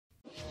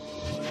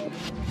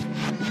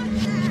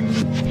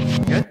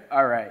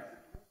All right.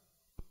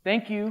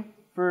 Thank you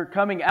for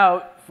coming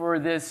out for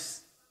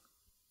this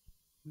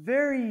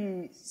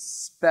very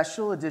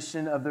special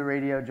edition of the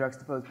Radio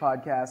Juxtapoz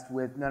podcast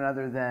with none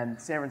other than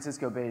San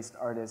Francisco-based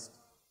artist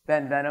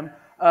Ben Venom.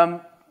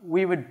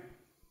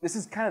 This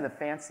is kind of the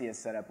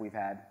fanciest setup we've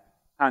had.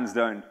 Hands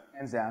down.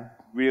 Hands down.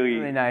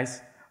 Really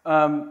nice.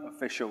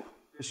 Official.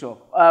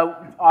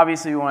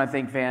 Obviously, we want to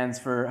thank fans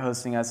for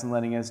hosting us and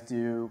letting us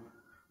do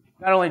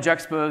not only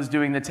Juxtapoz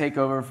doing the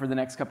takeover for the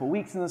next couple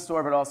weeks in the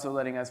store, but also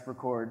letting us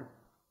record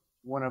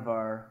one of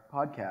our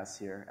podcasts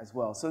here as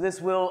well. So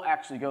this will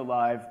actually go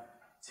live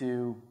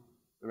to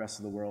the rest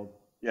of the world.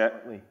 Yeah.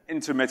 Shortly.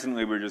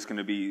 Intermittently, we're just going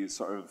to be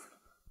sort of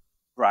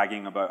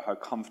bragging about how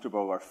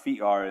comfortable our feet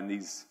are in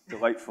these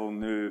delightful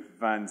new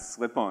Vans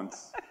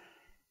slip-ons.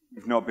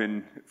 You've not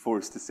been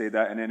forced to say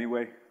that in any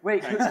way.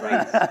 Wait.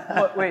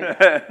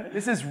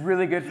 This is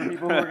really good for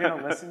people who are going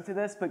to listen to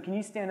this, but can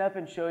you stand up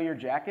and show your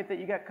jacket that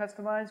you got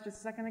customized just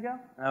a second ago?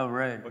 Oh,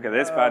 right. Look at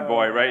this bad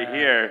boy right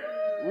here.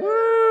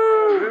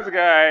 Woo! This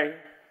guy.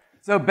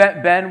 So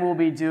Ben will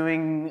be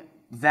doing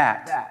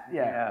that.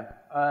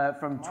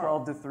 From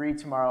 12 to 3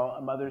 tomorrow,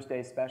 a Mother's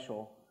Day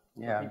special.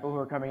 Yeah. For people who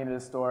are coming into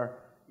the store.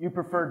 You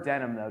prefer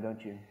denim, though,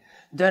 don't you?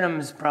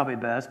 Denim's probably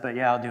best, but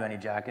yeah, I'll do any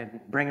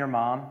jacket. Bring your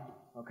mom.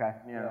 Okay.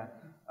 Yeah.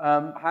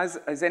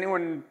 Has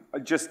anyone,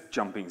 just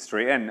jumping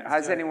straight in,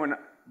 has anyone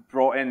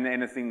brought in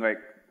anything like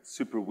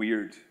super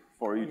weird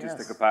for you to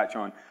stick a patch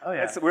on? Oh,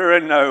 yeah. We're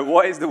in now.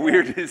 What is the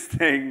weirdest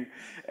thing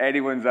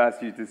anyone's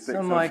asked you to stick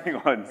something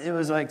on? It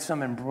was like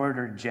some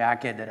embroidered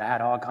jacket that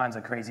had all kinds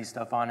of crazy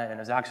stuff on it, and it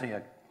was actually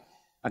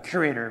a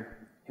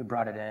curator who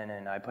brought it in,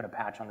 and I put a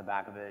patch on the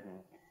back of it, and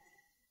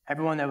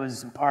everyone that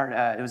was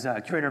it was a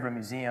curator of a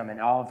museum,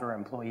 and all of her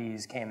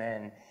employees came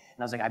in, and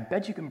I was like, I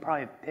bet you can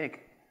probably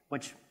pick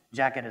which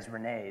jacket is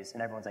Renee's,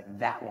 and everyone's like,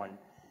 that one. And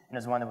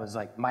there's one that was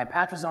like, my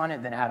patch was on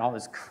it, then it had all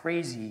this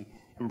crazy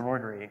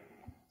embroidery.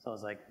 So I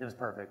was like, it was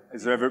perfect.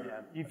 Is there ever...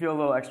 Yeah. You feel a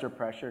little extra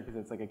pressure because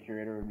it's like a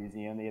curator of a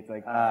museum. It's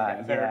like,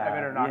 I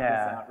better knock this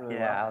out really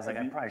well. Yeah, I was like,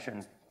 I probably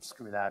shouldn't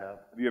screw that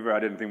up. Have you ever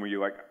had anything where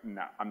you're like,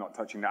 nah, I'm not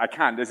touching that. I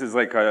can't. This is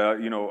like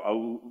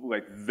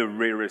like the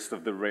rarest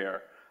of the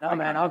rare. No,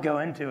 man, I'll go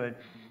into it.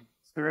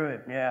 Screw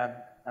it, yeah.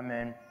 I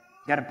mean,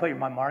 you got to put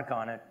my mark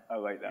on it. I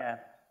like that. Yeah.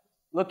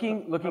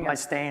 Looking put my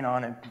stain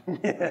on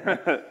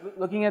it.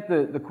 Looking at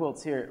the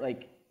quilts here,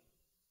 like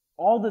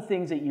all the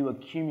things that you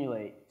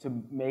accumulate to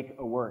make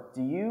a work,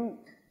 do you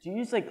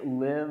just like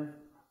live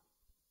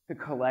to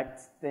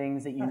collect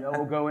things that you know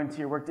will go into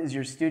your work? Is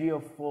your studio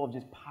full of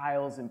just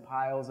piles and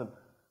piles of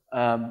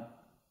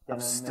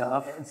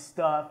stuff? And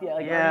stuff, yeah.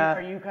 Like, yeah.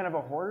 Are you kind of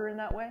a hoarder in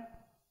that way?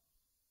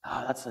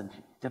 Oh, that's a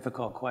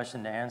difficult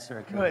question to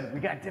answer. Good, we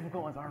got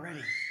difficult ones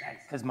already.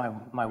 Because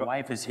my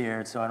wife is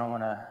here, so I don't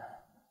want to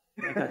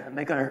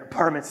make her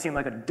apartment seem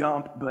like a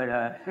dump, but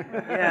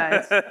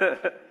yeah,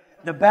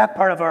 the back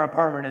part of our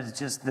apartment is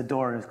just the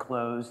door is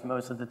closed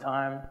most of the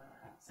time,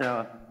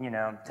 so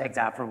take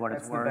that for what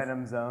it's worth. That's the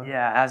Venom zone.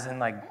 Yeah, as in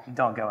like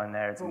don't go in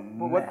there. It's a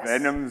mess.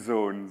 Venom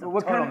zone. So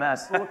what total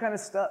mess. So what kind of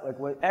stuff? Like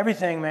what?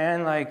 Everything,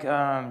 man. Like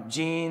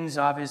jeans,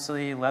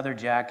 obviously, leather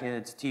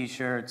jackets,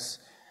 T-shirts.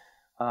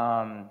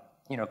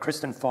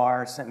 Kristen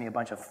Farr sent me a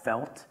bunch of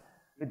felt.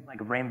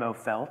 Like rainbow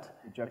felt,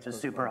 which is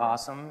super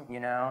awesome,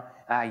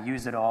 I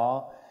use it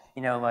all.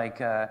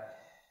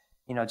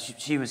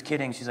 She was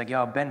kidding. She's like,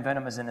 yo, Ben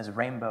Venom is in his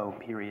rainbow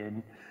period.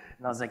 And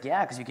I was like,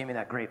 yeah, because you gave me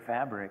that great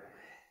fabric.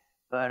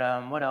 But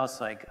what else?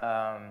 Like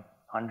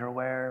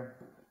underwear,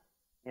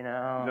 You've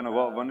done a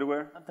lot of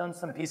underwear? I've done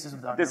some pieces of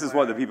underwear. This is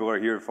what the people are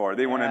here for.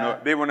 They want to know.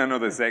 They want to know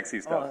the sexy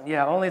stuff. Well,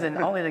 yeah, only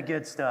the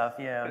good stuff.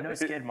 Yeah, no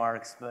skid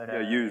marks, but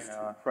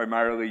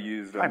primarily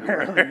used.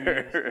 Primarily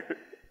used.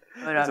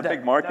 But, it's a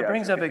big market. That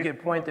brings up a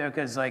good point there,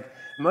 because like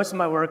most of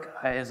my work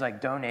is like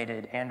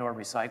donated and or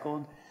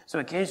recycled. So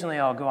occasionally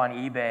I'll go on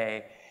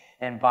eBay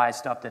and buy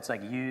stuff that's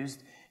like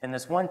used. And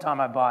this one time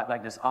I bought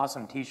like this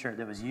awesome T-shirt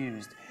that was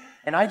used,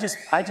 and I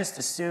just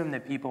assumed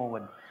that people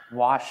would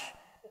wash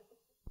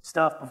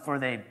stuff before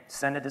they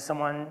send it to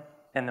someone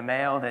in the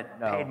mail that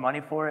paid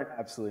money for it.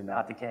 Absolutely not.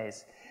 Not the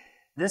case.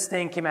 This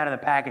thing came out of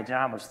the package and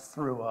I almost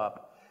threw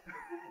up.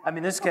 I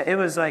mean, it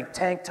was like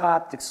tank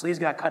top, the sleeves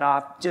got cut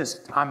off,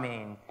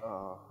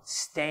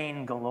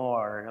 stain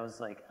galore. It was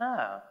like,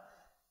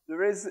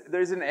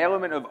 There's an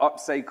element of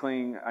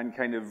upcycling and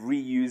kind of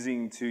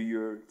reusing to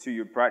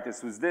your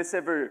practice. Was this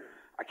ever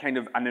a kind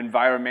of an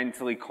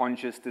environmentally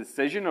conscious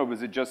decision, or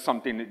was it just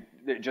something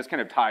that just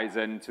kind of ties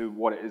into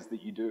what it is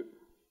that you do?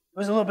 It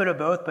was a little bit of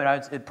both,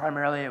 but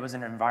primarily it was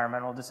an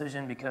environmental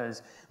decision,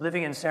 because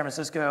living in San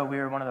Francisco, we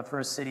were one of the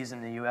first cities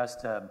in the U.S.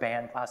 to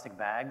ban plastic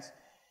bags.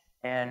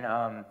 And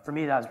for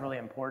me, that was really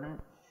important.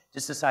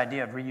 Just this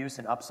idea of reuse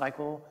and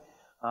upcycle,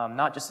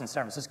 not just in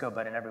San Francisco,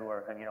 but in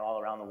everywhere, all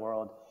around the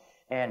world.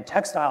 And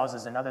textiles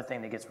is another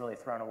thing that gets really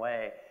thrown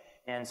away.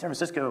 And San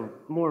Francisco,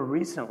 more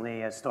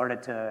recently, has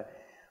started to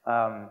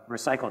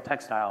recycle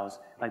textiles.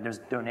 Like there's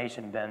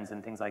donation bins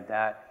and things like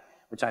that,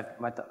 which I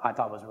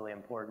thought was really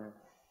important.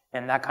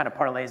 And that kind of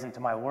parlays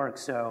into my work.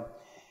 So,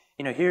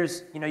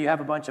 you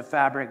have a bunch of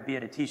fabric, be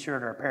it a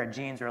t-shirt or a pair of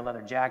jeans or a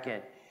leather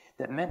jacket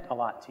that meant a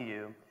lot to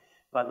you,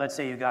 but let's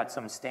say you got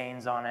some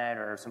stains on it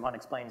or some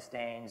unexplained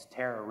stains,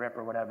 tear or rip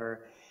or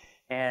whatever,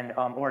 and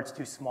or it's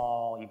too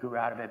small, you grew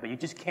out of it, but you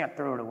just can't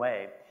throw it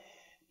away.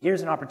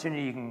 Here's an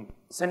opportunity. You can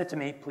send it to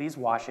me, please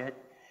wash it,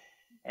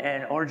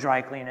 or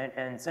dry clean it,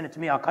 and send it to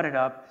me. I'll cut it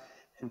up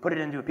and put it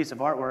into a piece of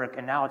artwork,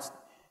 and now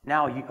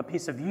a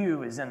piece of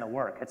you is in the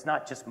work. It's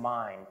not just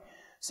mine.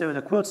 So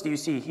the quilts that you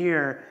see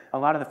here, a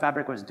lot of the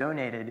fabric was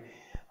donated.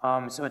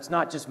 So it's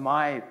not just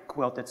my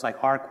quilt, it's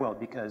like our quilt,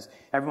 because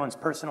everyone's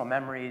personal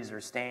memories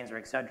or stains or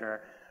et cetera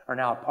are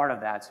now a part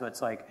of that. So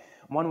it's like,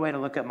 one way to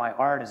look at my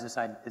art is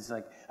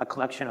like a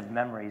collection of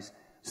memories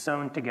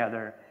sewn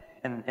together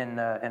in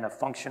a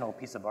functional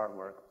piece of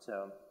artwork.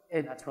 So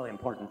that's really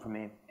important for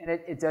me. And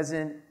it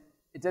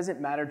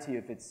doesn't matter to you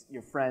if it's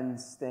your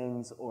friends'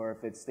 things or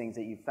if it's things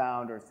that you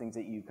found or things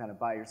that you kind of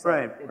buy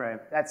yourself. Right.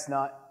 That's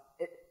not.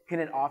 Can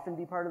it often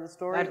be part of the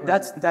story?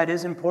 That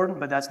is important,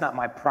 but that's not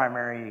my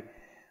primary.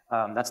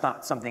 That's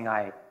not something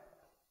I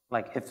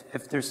like.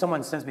 If there's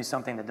someone sends me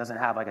something that doesn't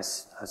have like a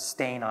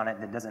stain on it,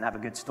 that doesn't have a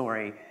good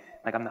story,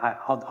 like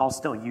I'll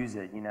still use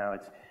it.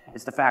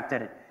 It's the fact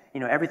that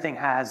everything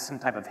has some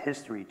type of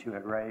history to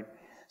it, right?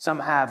 Some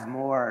have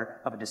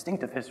more of a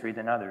distinctive history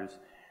than others.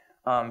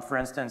 For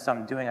instance,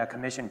 I'm doing a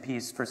commission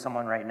piece for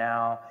someone right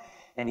now,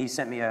 and he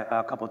sent me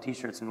a couple of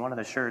t-shirts, and one of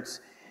the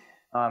shirts,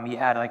 he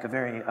had like a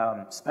very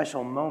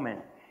special moment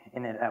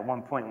in it at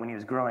one point when he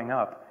was growing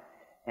up.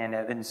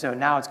 And so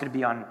now it's going to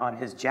be on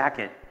his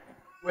jacket.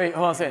 Wait,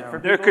 hold on a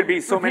second. There could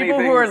be so many things.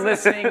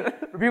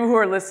 For people who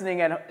are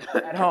listening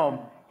at home,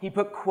 he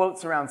put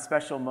quotes around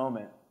special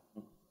moment.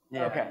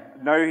 Yeah. Okay.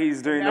 Now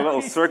he's doing a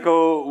little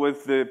circle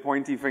with the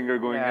pointy finger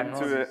going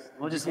into it.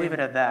 We'll just leave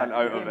it at that. And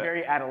out of it.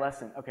 Very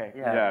adolescent. Okay.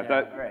 That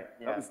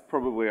was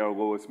probably our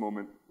lowest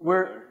moment.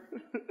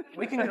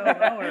 We can go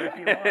lower if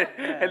you want.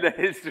 Yeah. In the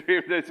history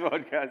of this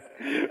podcast,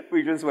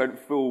 we just went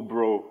full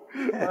bro.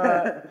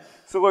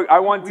 So look, I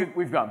want to...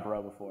 We've gone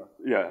bro before.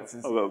 Yeah,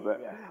 a little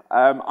bit.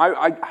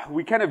 Yeah.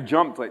 We kind of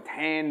jumped like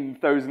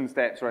 10,000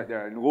 steps right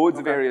there, and loads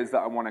of areas that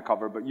I want to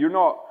cover, but you're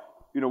not...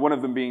 one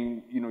of them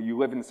being, you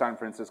live in San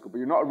Francisco, but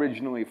you're not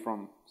originally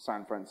from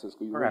San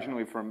Francisco. You're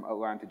originally from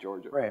Atlanta,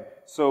 Georgia. Right.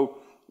 So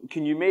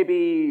can you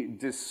maybe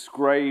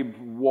describe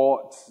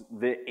what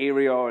the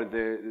area or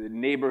the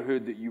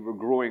neighborhood that you were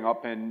growing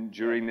up in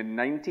during the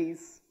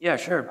 90s? Yeah,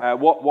 sure.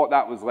 What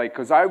that was like?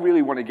 Because I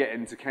really want to get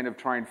into kind of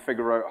try and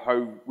figure out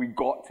how we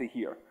got to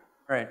here.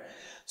 Right.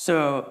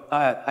 So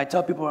I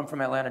tell people I'm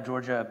from Atlanta,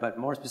 Georgia, but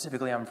more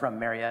specifically I'm from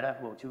Marietta,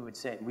 which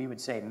we would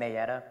say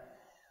Mayetta.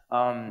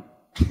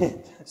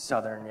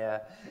 Southern, yeah.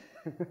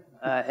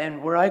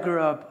 And where I grew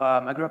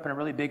up in a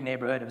really big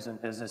neighborhood.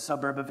 It was a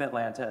suburb of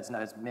Atlanta. It's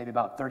maybe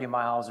about 30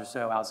 miles or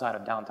so outside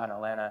of downtown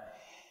Atlanta.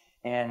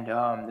 And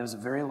it was a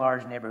very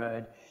large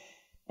neighborhood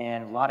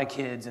and a lot of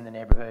kids in the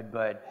neighborhood.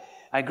 But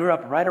I grew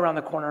up right around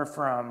the corner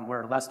from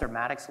where Lester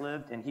Maddox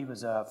lived, and he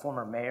was a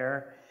former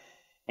mayor.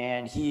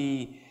 And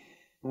he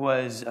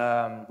was,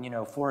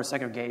 for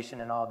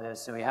segregation and all this.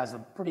 So he has a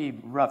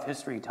pretty rough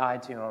history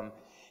tied to him.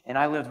 And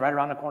I lived right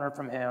around the corner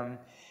from him.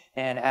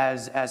 And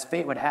as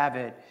fate would have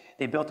it,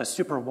 they built a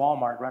super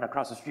Walmart right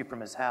across the street from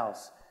his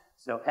house.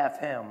 So F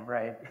him,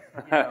 right?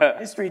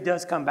 History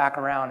does come back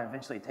around and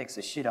eventually takes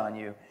a shit on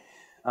you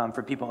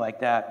for people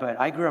like that. But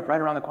I grew up right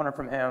around the corner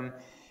from him.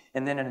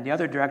 And then in the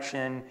other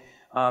direction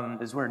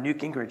is where Newt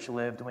Gingrich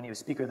lived when he was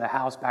Speaker of the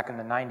House back in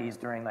the 90s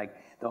during like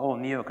the whole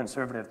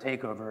neoconservative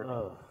takeover.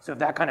 Oh. So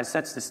that kind of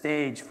sets the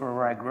stage for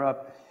where I grew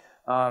up.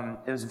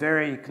 It was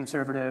very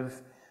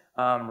conservative,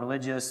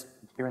 religious,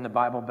 here in the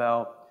Bible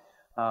Belt.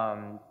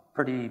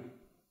 Pretty,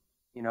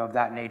 of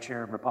that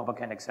nature,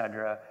 Republican,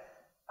 etc.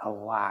 A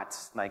lot,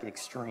 like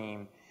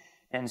extreme.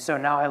 And so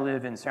now I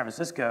live in San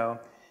Francisco,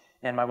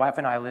 and my wife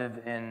and I live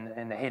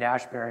in the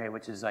Haight-Ashbury,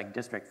 which is like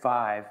District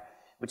 5,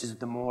 which is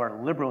the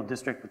more liberal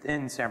district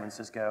within San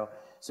Francisco.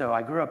 So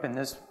I grew up on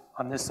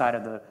this side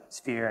of the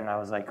sphere, and I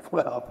was like,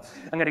 well,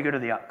 I'm going to go to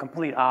the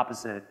complete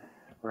opposite,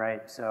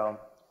 right? So,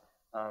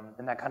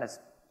 and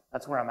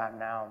that's where I'm at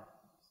now.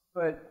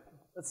 But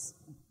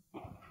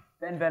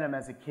Ben Venom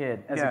as a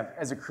kid,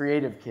 as a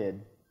creative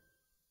kid,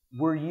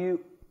 were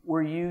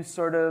you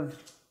sort of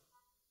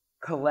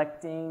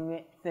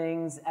collecting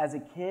things as a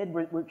kid?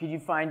 Could you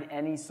find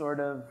any sort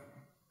of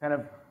kind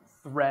of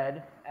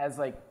thread as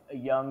like a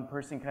young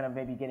person kind of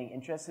maybe getting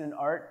interested in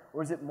art?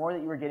 Or is it more that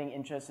you were getting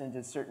interested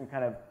into certain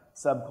kind of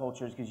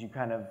subcultures because you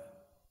kind of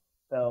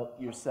felt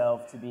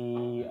yourself to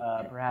be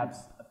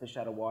perhaps a fish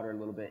out of water a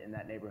little bit in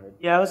that neighborhood?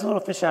 Yeah, I was a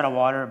little fish out of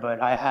water,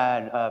 but I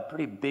had a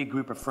pretty big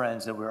group of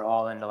friends that were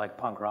all into like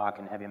punk rock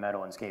and heavy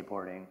metal and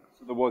skateboarding.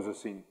 So there was a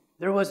scene.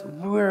 We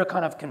were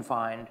kind of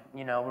confined,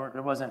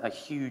 there wasn't a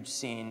huge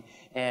scene,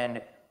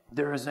 and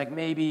there was like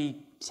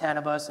maybe 10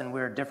 of us, and we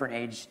were different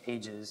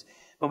ages,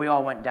 but we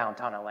all went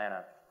downtown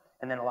Atlanta,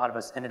 and then a lot of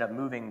us ended up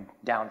moving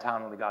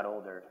downtown when we got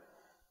older.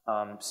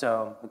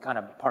 So we kind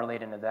of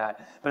parlayed into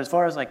that. But as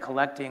far as like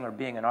collecting or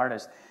being an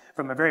artist,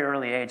 from a very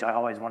early age, I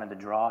always wanted to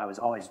draw. I was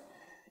always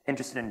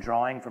interested in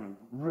drawing from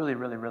really,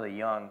 really, really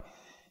young.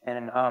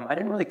 And I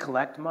didn't really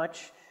collect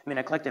much. I mean,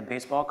 I collected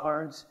baseball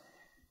cards,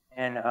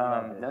 and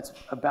that's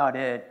about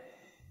it.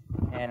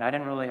 And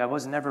I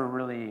was never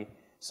really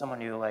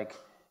someone who like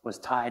was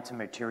tied to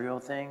material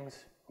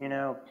things, you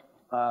know.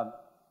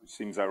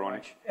 Seems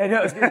ironic.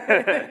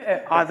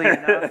 Oddly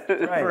enough,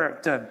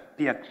 to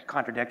be a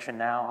contradiction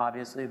now,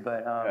 obviously,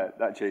 but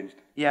that changed.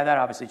 Yeah, that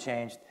obviously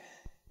changed.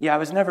 Yeah, I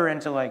was never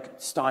into like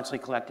staunchly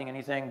collecting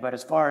anything, but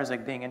as far as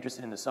like being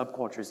interested in the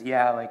subcultures,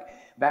 yeah, like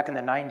back in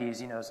the 90s,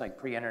 you know, it's like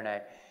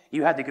pre-internet.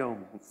 You had to go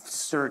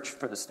search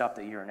for the stuff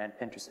that you're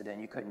interested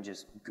in. You couldn't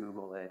just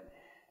Google it.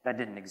 That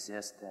didn't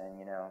exist then,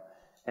 you know.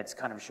 It's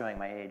kind of showing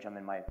my age. I'm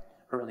in my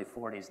early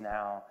 40s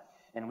now.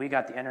 And we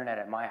got the internet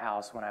at my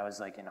house when I was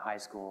like in high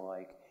school,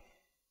 like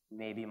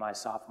maybe my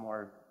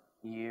sophomore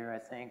year, I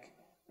think.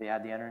 They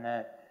had the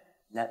internet.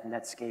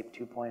 Netscape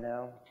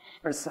 2.0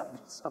 or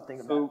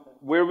something. So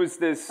where was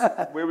this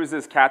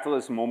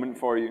catalyst moment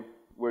for you,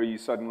 where you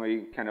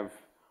suddenly kind of,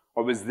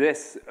 or was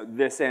this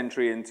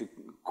entry into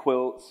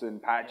quilts and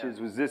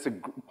patches? Was this a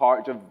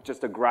part of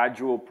just a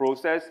gradual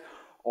process,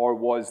 or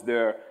was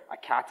there a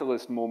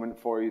catalyst moment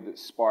for you that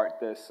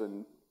sparked this?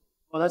 And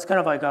well, that's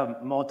kind of like a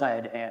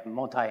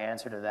multi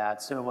answer to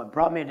that. So what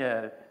brought me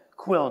to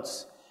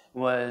quilts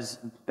was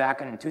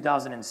back in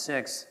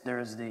 2006. There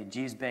was the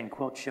G's Ben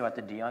quilt show at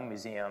the DeYoung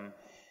Museum.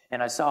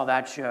 And I saw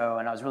that show,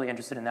 and I was really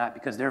interested in that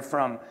because they're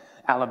from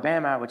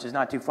Alabama, which is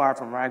not too far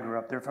from where I grew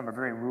up. They're from a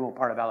very rural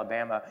part of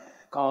Alabama.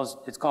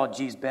 It's called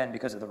G's Bend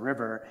because of the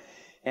river.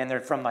 And they're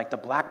from like the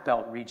Black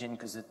Belt region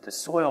because the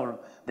soil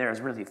there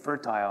is really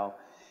fertile.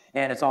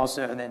 And it's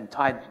also, and then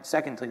tied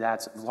secondly,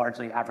 that's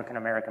largely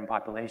African-American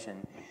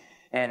population.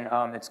 And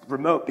it's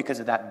remote because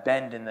of that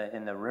bend in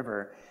the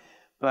river.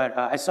 But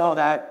I saw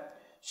that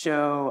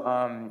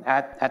show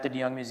at the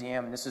DeYoung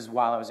Museum. And this is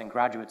while I was in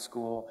graduate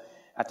school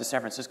at the San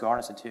Francisco Art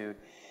Institute,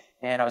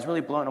 and I was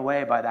really blown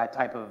away by that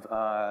type of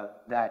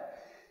that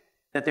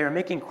they were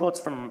making quilts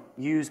from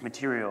used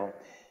material.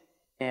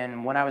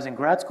 And when I was in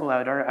grad school,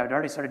 I'd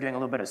already started doing a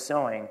little bit of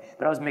sewing,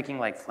 but I was making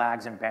like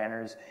flags and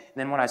banners. And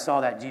then when I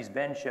saw that G's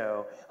Ben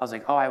show, I was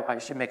like, oh, I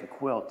should make a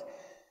quilt.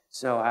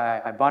 So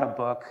I bought a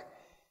book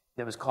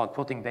that was called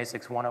Quilting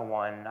Basics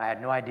 101. I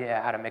had no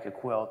idea how to make a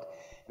quilt,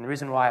 and the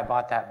reason why I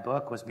bought that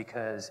book was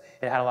because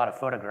it had a lot of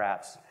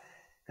photographs.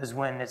 Because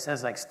when it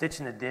says like stitch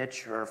in the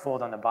ditch or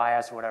fold on the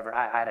bias or whatever,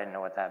 I didn't know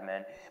what that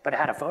meant. But it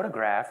had a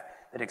photograph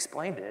that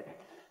explained it.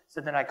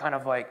 So then I kind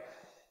of like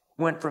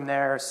went from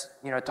there,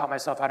 you know, taught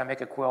myself how to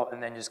make a quilt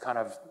and then just kind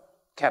of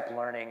kept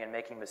learning and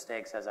making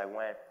mistakes as I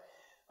went.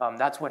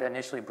 That's what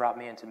initially brought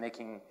me into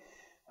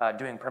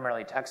doing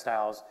primarily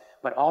textiles.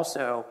 But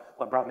also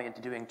what brought me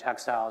into doing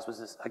textiles was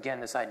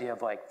this idea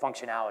of like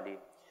functionality.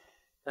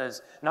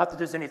 Because not that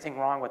there's anything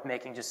wrong with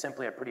making just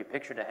simply a pretty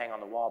picture to hang on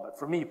the wall, but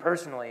for me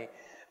personally,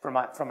 from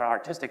an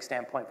artistic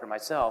standpoint for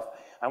myself,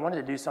 I wanted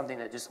to do something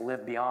that just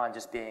lived beyond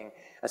just being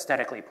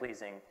aesthetically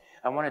pleasing.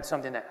 I wanted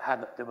something that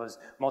was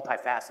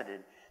multifaceted.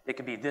 It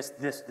could be this,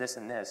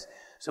 and this.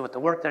 So with the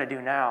work that I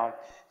do now,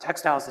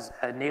 textiles has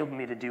enabled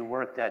me to do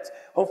work that's,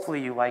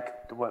 hopefully you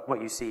like what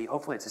you see,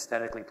 hopefully it's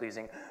aesthetically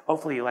pleasing,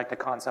 hopefully you like the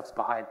concepts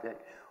behind it,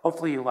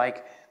 hopefully you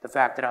like the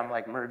fact that I'm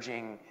like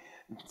merging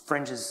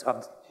fringes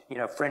of, you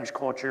know, fringe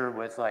culture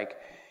with like,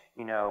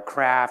 you know,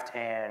 craft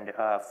and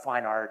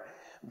fine art.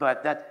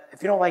 But that,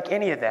 if you don't like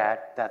any of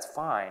that, that's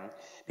fine,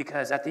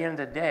 because at the end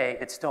of the day,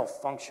 it's still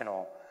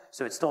functional.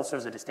 So it still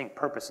serves a distinct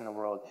purpose in the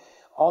world.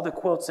 All the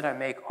quilts that I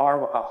make are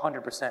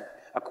 100%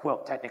 a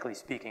quilt, technically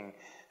speaking.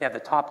 They have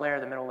the top layer,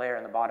 the middle layer,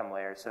 and the bottom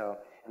layer. So,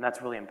 and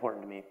that's really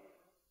important to me.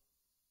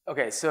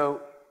 Okay, so you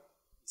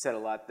said a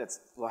lot. That's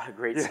a lot of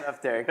great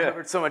stuff there. You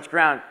covered so much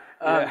ground.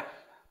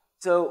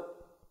 So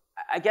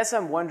I guess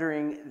I'm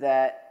wondering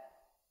that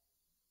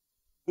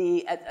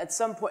at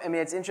some point, I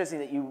mean, it's interesting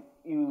that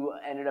you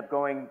ended up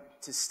going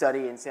to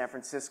study in San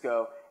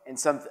Francisco, and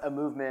a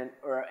movement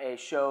or a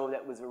show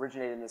that was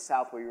originated in the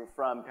South where you were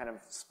from kind of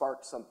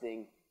sparked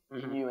something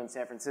in you in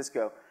San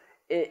Francisco.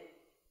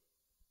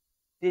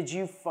 Did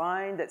you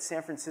find that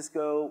San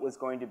Francisco was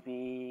going to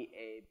be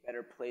a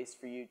better place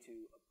for you to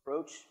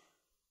approach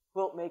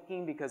quilt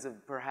making because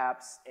of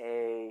perhaps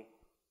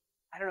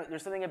I don't know,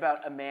 there's something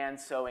about a man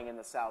sewing in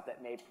the South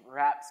that may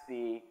perhaps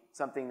be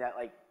something that,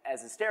 like,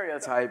 as a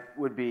stereotype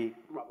would be.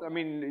 I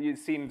mean, it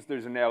seems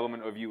there's an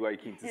element of you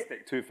liking to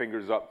stick two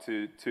fingers up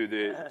to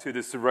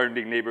the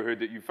surrounding neighborhood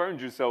that you found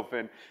yourself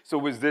in. So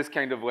was this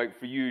kind of like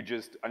for you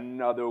just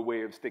another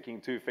way of sticking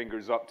two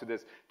fingers up to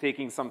this,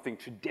 taking something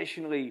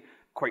traditionally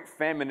quite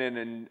feminine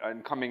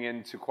and coming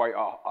into quite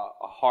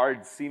a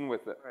hard scene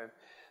with it?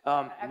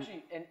 Right.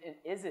 Actually, and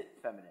is it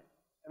feminine?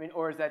 I mean,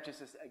 or is that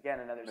just, again,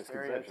 another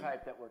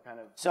stereotype that we're kind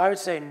of... So I would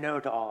say no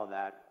to all of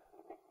that.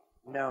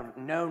 No,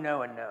 and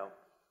no.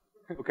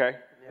 Okay.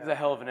 It was a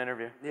hell of an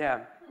interview.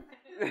 Yeah.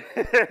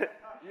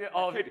 Yeah,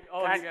 all you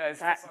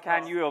guys.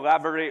 Can you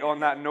elaborate on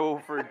that no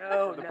for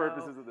the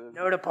purposes of this?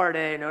 No to part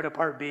A, no to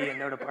part B, and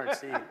no to part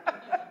C.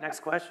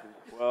 Next question.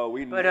 Well,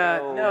 we But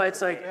know. no,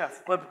 it's like,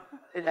 but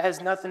it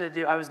has nothing to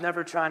do. I was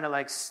never trying to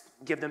like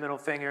give the middle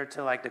finger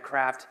to like the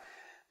craft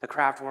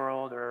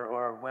world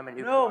or women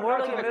who. No, more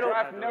like a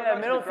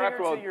middle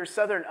finger to your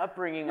southern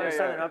upbringing.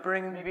 Southern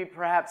upbringing. Maybe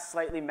perhaps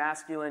slightly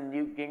masculine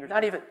Newt Gingrich.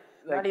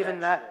 Not even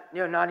that.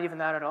 You know, not even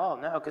that at all.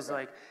 No, because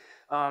like,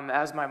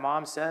 as my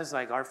mom says,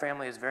 like our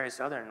family is very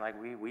southern. Like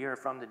we are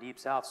from the deep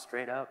south,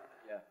 straight up.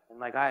 Yeah. And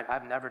like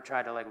I've never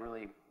tried to like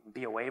really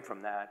be away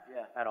from that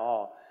at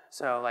all.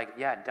 So like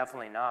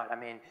definitely not. I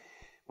mean,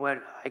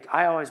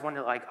 I always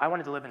wanted I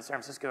wanted to live in San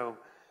Francisco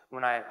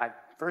when I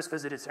first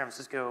visited San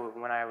Francisco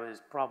when I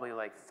was probably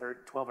like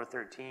 12 or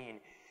 13,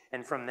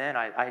 and from then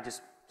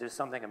there's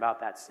something about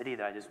that city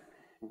that I just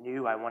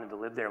knew I wanted to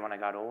live there when I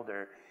got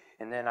older.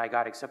 And then I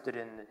got accepted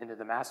into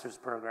the master's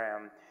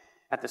program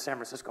at the San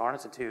Francisco Art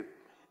Institute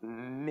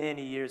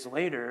many years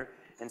later,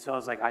 and so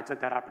I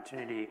took that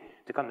opportunity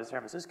to come to San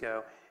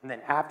Francisco, and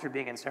then after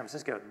being in San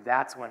Francisco,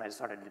 that's when I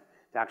started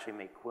to actually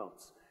make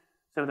quilts.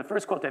 So the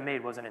first quilt I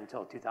made wasn't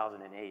until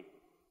 2008.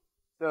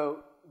 So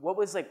what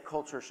was like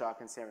culture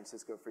shock in San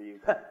Francisco for you?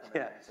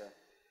 Yeah.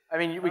 I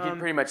mean, we can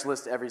pretty much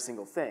list every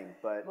single thing,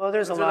 but well,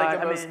 there's a lot.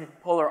 Like the most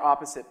polar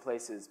opposite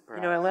places,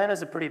 perhaps. You know,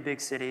 Atlanta's a pretty big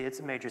city. It's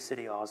a major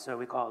city also.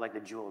 We call it like the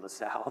jewel of the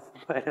South.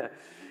 But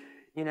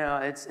you know,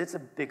 it's a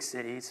big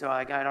city. So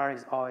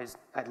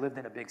I'd lived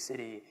in a big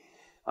city.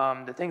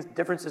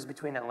 Differences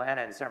between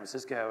Atlanta and San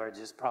Francisco are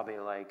just probably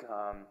like,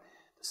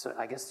 so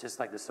I guess just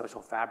like the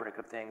social fabric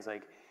of things.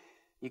 Like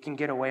you can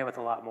get away with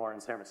a lot more in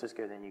San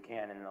Francisco than you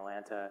can in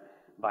Atlanta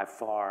by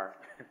far.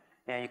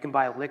 And you can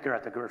buy liquor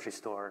at the grocery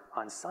store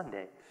on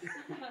Sunday,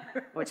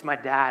 which my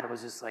dad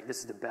was just like, this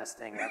is the best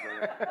thing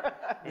ever,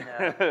 you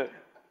know.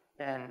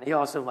 And he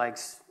also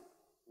likes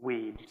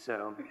weed,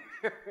 so,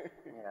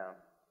 you know.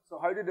 So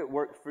how did it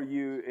work for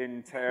you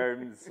in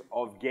terms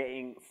of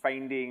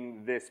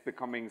finding this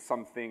becoming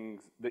something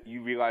that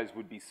you realized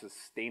would be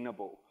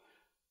sustainable?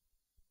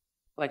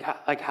 Like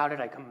how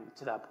did I come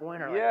to that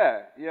point? Or like,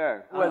 yeah.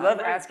 Well, I love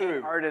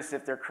asking artists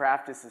if their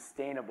craft is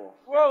sustainable.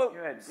 Well,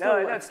 that's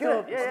good. That's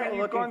good. Yeah,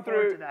 you've gone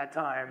through to that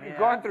time. You've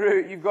gone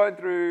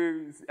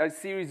through a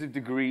series of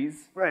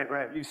degrees. Right.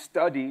 You've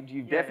studied.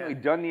 You've definitely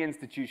done the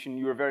institution.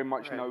 You are very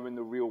much now in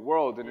the real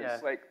world, and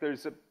it's like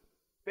there's a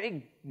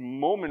big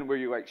moment where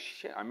you're like,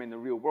 shit, I'm in the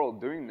real world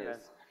doing this.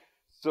 Yes.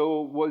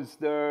 So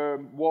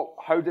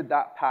how did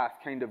that path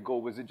kind of go?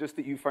 Was it just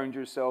that you found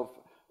yourself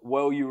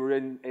while you were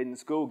in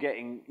school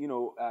getting,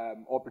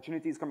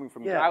 opportunities coming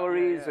from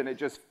galleries, and it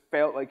just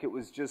felt like it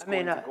was just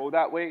going to go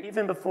that way?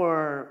 Even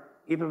before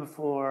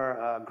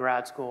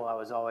grad school, I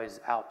was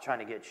always out trying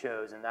to get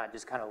shows, and that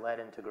just kind of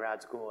led into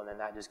grad school, and then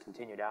that just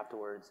continued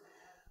afterwards.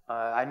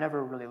 I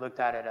never really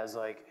looked at it as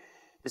like,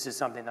 this is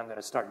something I'm going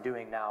to start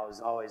doing now. It was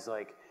always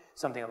like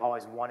something I've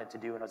always wanted to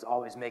do, and I was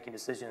always making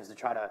decisions to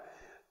try to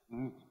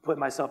put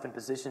myself in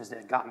positions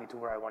that got me to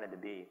where I wanted to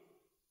be.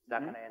 Does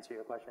that kind of answer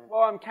your question?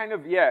 Well, I'm kind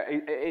of,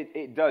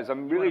 it does.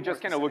 I'm really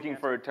just kind of looking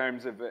for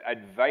terms of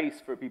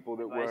advice for people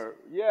that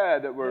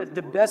were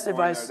the best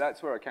advice.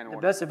 That's where I kind of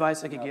the best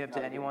advice I could give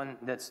to anyone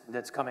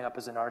that's coming up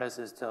as an artist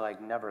is to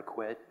like never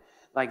quit.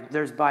 Like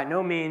there's by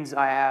no means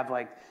I have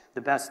like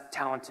the best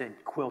talented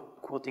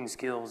quilting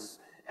skills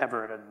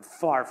ever.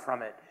 Far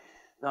from it.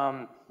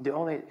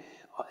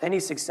 Any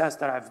success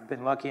that I've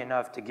been lucky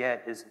enough to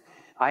get is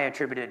I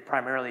attributed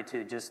primarily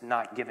to just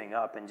not giving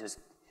up and just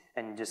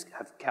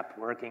have kept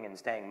working and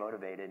staying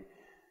motivated.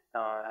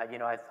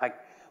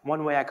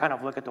 One way I kind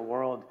of look at the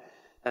world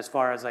as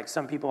far as like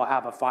some people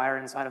have a fire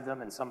inside of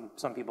them and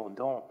some people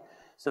don't.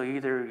 So you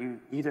either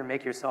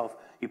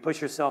you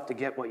push yourself to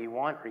get what you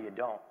want or you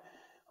don't.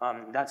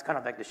 That's kind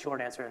of like the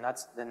short answer,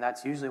 and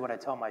that's usually what I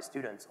tell my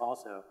students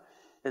also.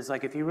 Is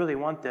like if you really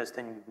want this,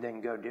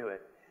 then go do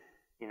it.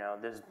 You know,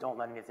 don't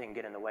let anything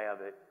get in the way of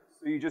it.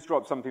 So you just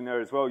dropped something there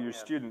as well. You're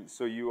students,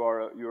 so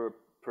you're a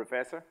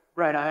professor?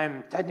 Right,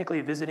 I'm technically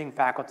visiting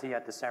faculty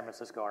at the San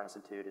Francisco Art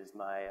Institute is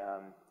my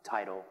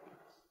title.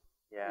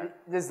 Yeah.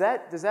 Is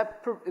that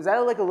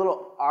like a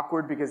little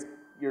awkward because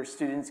your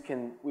students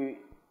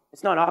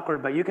It's not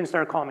awkward, but you can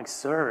start calling me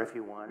sir if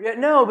you want. Yeah,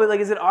 no, but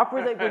like, is it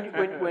awkward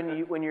like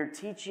when you're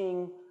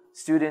teaching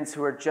students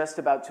who are just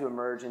about to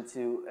emerge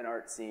into an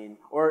art scene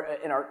or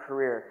an art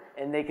career,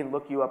 and they can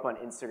look you up on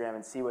Instagram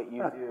and see what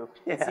you do,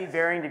 and see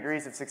varying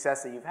degrees of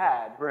success that you've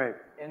had, right?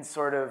 And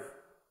sort of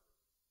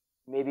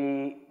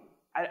maybe,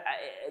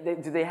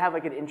 do they have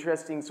like an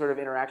interesting sort of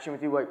interaction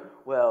with you? Like,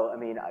 well, I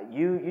mean,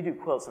 you do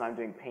quilts and I'm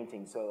doing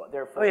painting, so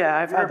therefore,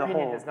 I've your had the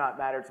opinion whole does not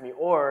matter to me.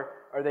 Or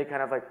are they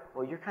kind of like,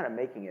 well, you're kind of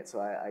making it, so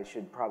I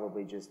should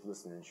probably just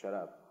listen and shut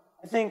up?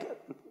 I think.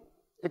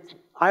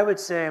 I would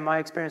say my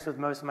experience with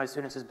most of my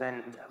students has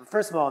been,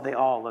 first of all, they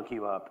all look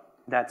you up.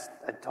 That's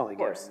a totally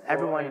given.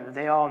 Everyone,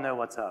 they all know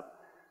what's up.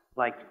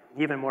 Like,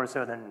 even more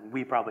so than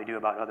we probably do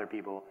about other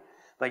people.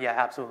 But yeah,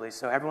 absolutely.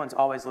 So everyone's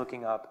always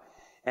looking up,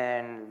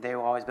 and they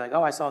will always be like,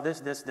 oh, I saw this,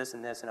 and this,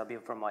 and this, and it'll be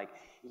from like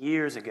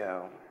years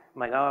ago. I'm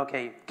like, oh,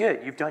 okay,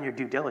 good, you've done your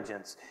due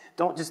diligence.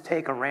 Don't just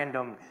take a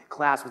random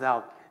class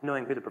without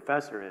knowing who the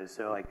professor is.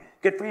 So like,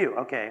 good for you,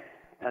 okay,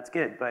 that's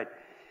good. But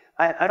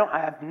I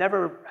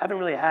haven't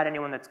really had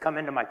anyone that's come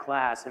into my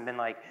class and been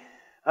like,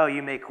 oh,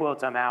 you make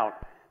quilts, I'm out.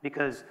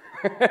 Because,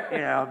 you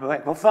know,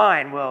 like, well,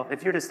 fine, well,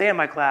 if you're to stay in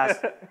my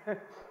class,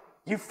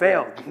 you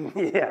failed.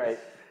 Yeah.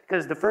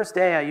 Because the first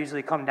day I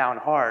usually come down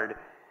hard,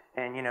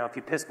 and, you know, if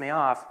you piss me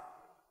off,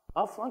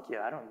 I'll flunk you.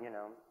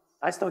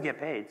 I still get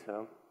paid,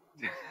 so.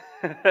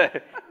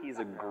 He's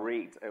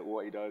great at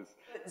what he does.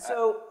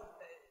 So,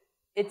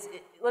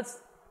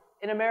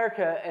 in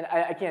America, and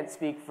I can't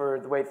speak for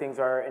the way things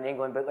are in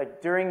England, but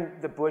like during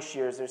the Bush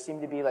years, there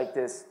seemed to be like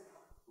this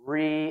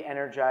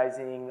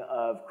re-energizing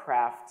of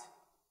craft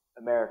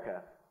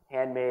America,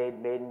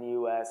 handmade, made in the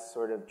U.S.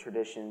 sort of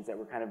traditions that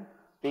were kind of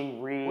being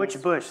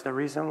Which Bush, the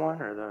recent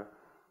one or the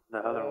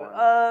other one?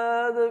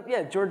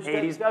 George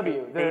 80s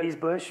W. 80s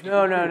Bush?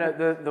 No,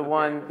 the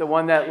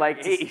one that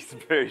liked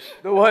 80s Bush.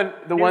 The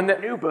one that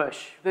new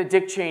Bush. The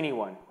Dick Cheney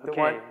one.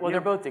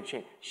 They're both Dick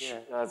Cheney. Yeah.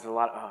 That's a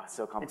lot. Oh, it's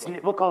so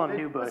complicated. We'll call him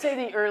New Bush. Let's say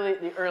the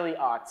early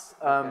aughts.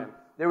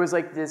 There was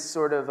like this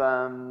sort of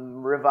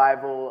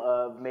revival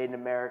of Made in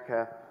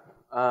America.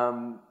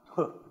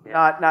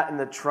 Not in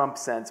the Trump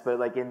sense, but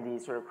like in the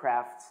sort of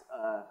craft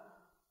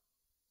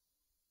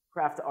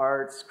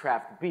arts,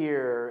 craft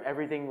beer.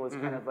 Everything was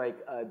kind of like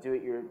do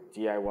it your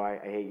DIY.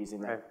 I hate using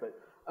that, but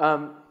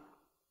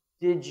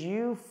did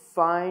you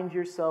find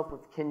yourself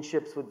with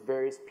kinships with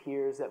various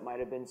peers that might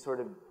have been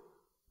sort of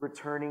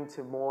returning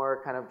to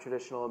more kind of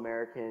traditional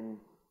American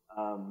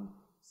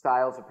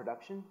styles of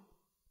production?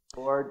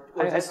 Or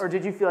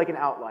did you feel like an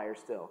outlier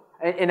still?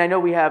 And I know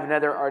we have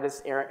another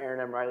artist, Aaron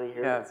M. Riley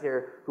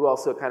here, who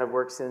also kind of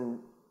works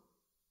in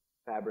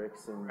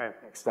fabrics and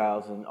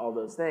textiles and all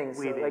those things.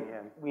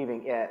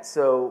 Weaving, yeah.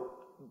 So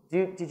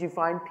did you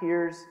find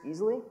peers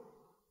easily?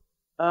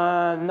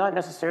 Not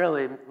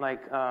necessarily,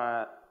 like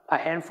a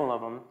handful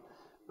of them,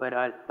 but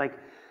like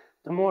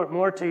the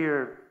more to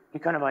you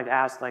kind of like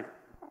asked like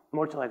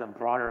more to like a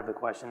broader of the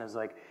question is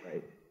like,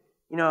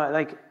 you know,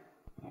 like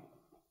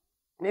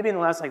maybe in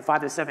the last like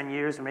 5 to 7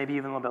 years, or maybe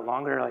even a little bit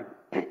longer, like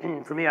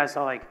for me, I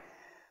saw like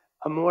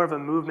a more of a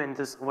movement,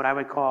 this what I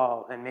would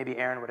call, and maybe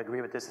Aaron would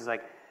agree with this, is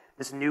like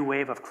this new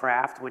wave of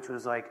craft, which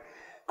was like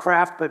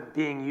craft but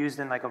being used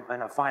in like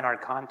in a fine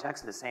art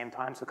context at the same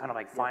time, so kind of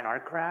like fine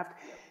art craft.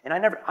 And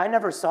I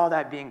never saw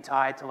that being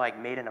tied to like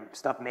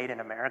stuff made in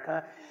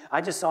America.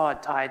 I just saw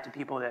it tied to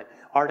people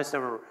artists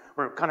that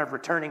were kind of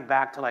returning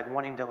back to like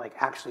wanting to like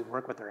actually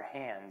work with their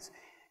hands,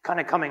 kind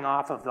of coming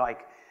off of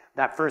like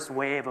that first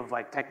wave of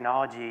like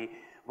technology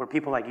where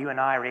people like you and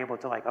I are able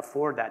to like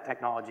afford that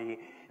technology,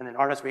 and then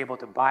artists were able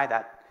to buy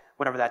that,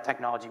 whatever that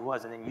technology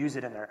was, and then use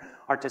it in their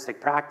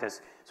artistic practice.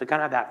 So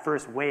kind of that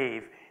first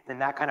wave, then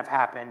that kind of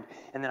happened.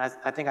 And then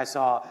I think I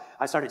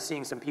started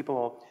seeing some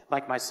people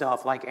like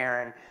myself, like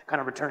Aaron, kind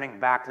of returning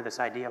back to this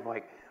idea of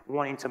like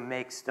wanting to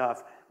make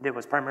stuff that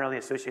was primarily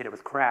associated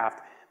with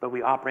craft, but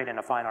we operate in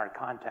a fine art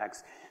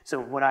context.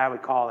 So what I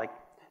would call like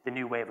the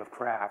new wave of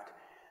craft.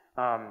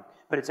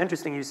 But it's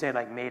interesting you say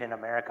like made in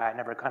America. I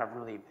never kind of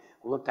really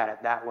looked at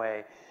it that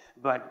way.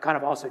 But kind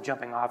of also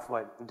jumping off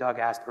what Doug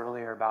asked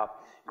earlier about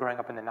growing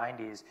up in the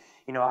 90s,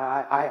 you know,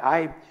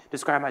 I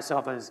describe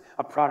myself as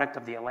a product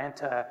of the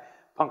Atlanta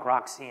punk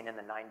rock scene in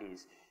the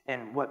 90s.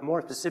 And what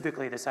more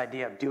specifically, this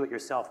idea of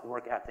do-it-yourself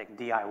work ethic,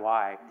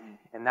 DIY,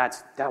 and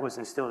that was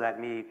instilled at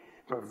me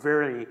from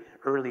the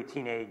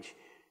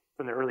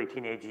early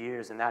teenage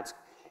years, and that's,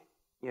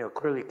 you know,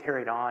 clearly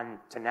carried on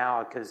to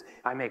now because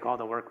I make all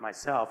the work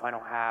myself. I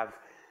don't have,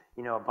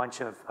 you know, a bunch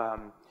of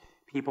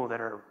people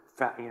that are,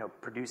 you know,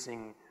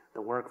 producing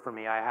the work for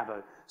me. I have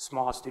a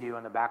small studio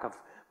in the back of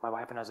my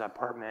wife and I's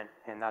apartment,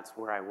 and that's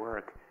where I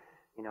work.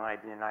 You know, I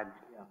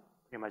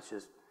pretty much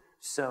just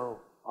sew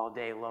all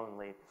day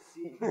lonely.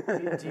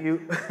 Do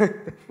you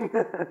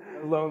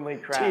lonely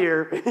crap?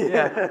 Tear.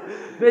 Yeah.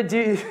 But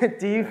do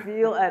you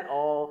feel at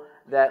all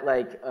that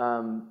like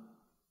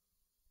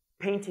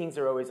paintings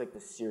are always like the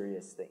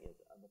serious thing?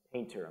 I'm a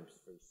painter. I'm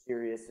just very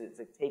serious. It's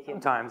like taking.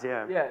 Sometimes,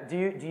 yeah. Yeah. Do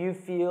you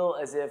feel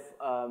as if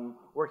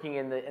working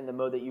in the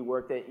mode that you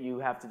work that you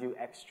have to do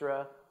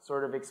extra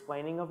sort of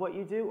explaining of what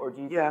you do, or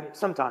do you? Yeah,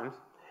 sometimes.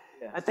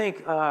 Yeah. I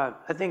think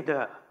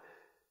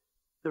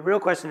the real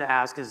question to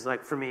ask is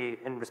like for me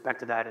in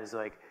respect to that is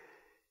like,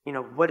 you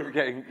know, what you're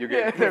getting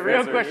the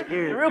real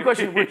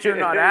question which you're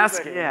not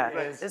asking. Yeah,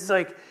 it's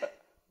like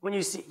when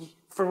you see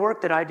for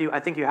work that I do,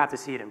 I think you have to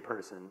see it in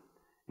person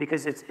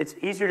because it's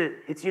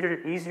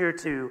easier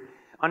to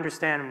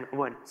understand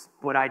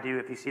what I do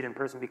if you see it in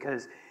person,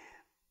 because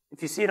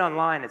if you see it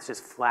online, it's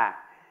just flat.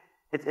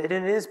 It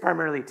is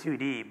primarily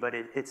 2D, but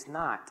it's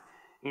not.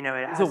 You know,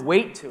 there's a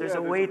weight to it. There's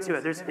a weight to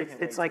it.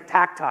 It's like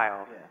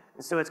tactile. Yeah.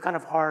 And so it's kind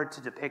of hard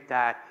to depict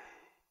that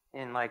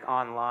in like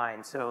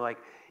online. So like,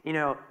 you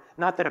know,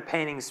 not that a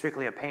painting is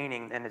strictly a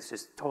painting and it's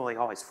just totally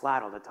always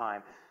flat all the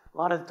time. A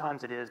lot of the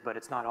times it is, but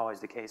it's not always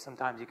the case.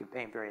 Sometimes you can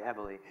paint very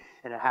heavily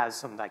and it has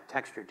some like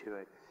texture to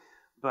it.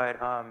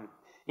 But,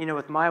 you know,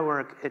 with my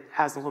work, it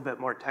has a little bit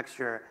more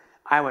texture.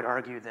 I would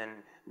argue,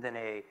 than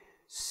a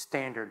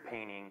standard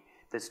painting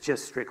that's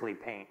just strictly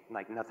paint,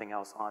 like nothing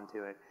else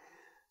onto it.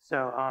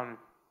 So,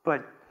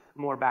 but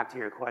more back to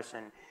your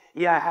question.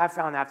 Yeah, I have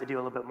found I have to do a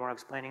little bit more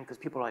explaining because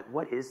people are like,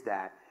 what is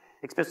that?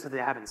 Especially if they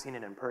haven't seen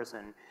it in person.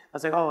 I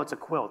was like, oh, it's a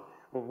quilt.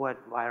 Well,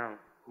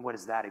 what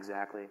is that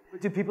exactly?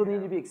 Do people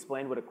need to be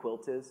explained what a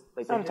quilt is?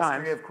 Like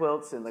Sometimes. The history of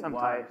quilts and like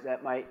why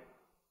that might...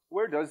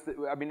 Where does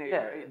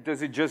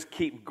does it just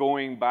keep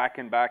going back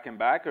and back and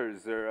back, or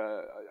is there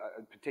a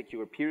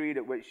particular period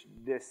at which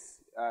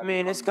this? I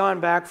mean, it's gone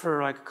back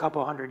for like a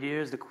couple hundred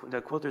years. The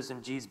quilters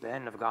in Gee's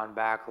Bend have gone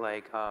back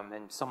like,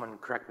 and someone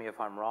correct me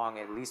if I'm wrong,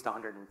 at least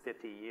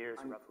 150 years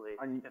roughly,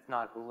 if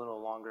not a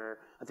little longer.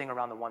 I think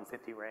around the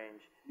 150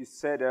 range. You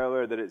said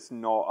earlier that it's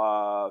not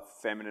a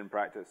feminine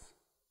practice.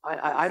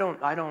 I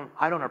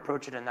don't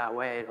approach it in that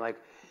way. Like,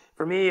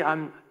 for me,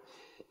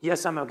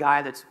 Yes, I'm a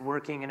guy that's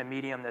working in a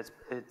medium that's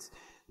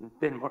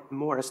been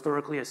more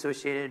historically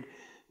associated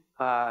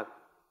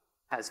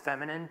as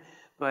feminine,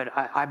 but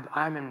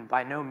I'm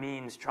by no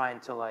means trying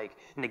to like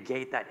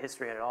negate that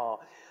history at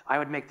all. I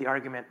would make the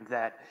argument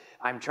that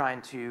I'm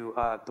trying to,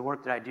 the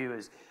work that I do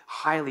is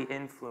highly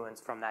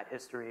influenced from that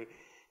history,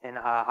 and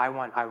I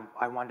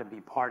want to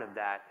be part of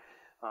that.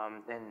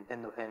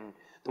 And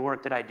the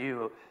work that I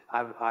do,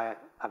 I've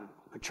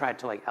tried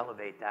to like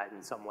elevate that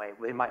in some way,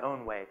 in my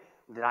own way,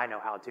 that I know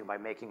how to by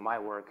making my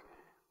work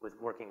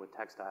working with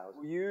textiles.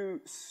 Will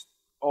you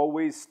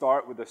always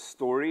start with a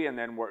story and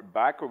then work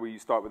back, or will you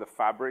start with a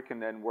fabric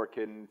and then work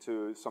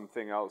into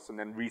something else and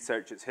then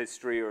research its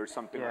history or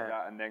something like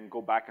that and then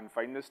go back and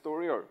find the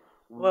story, or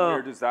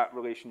where does that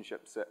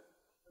relationship sit?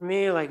 For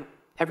me, like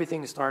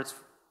everything starts,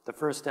 the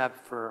first step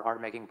for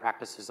art making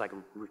practice is like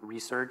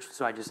research.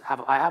 So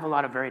I have a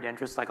lot of varied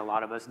interests like a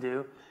lot of us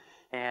do,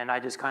 and I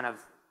just kind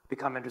of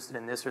become interested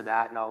in this or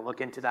that, and I'll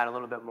look into that a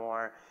little bit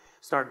more.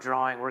 Start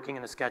drawing, working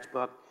in a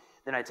sketchbook,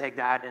 then I take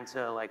that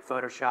into like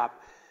Photoshop,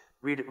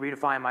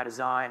 redefine my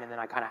design, and then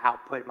I kind of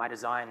output my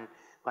design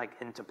like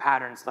into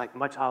patterns, like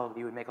much how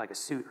you would make like a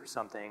suit or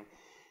something,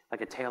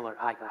 like a tailor,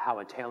 like how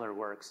a tailor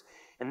works.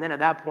 And then at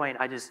that point,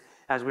 I just,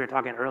 as we were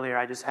talking earlier,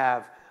 I just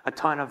have a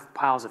ton of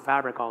piles of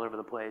fabric all over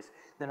the place.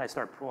 Then I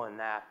start pulling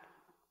that,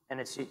 and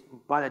it's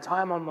by the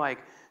time I'm like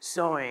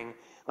sewing,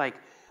 like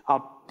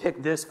I'll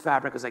pick this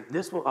fabric. It's like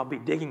I'll be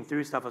digging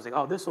through stuff. I was like,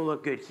 oh, this will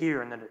look good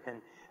here, and then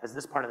as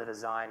this part of the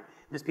design,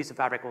 this piece of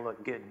fabric will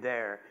look good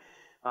there.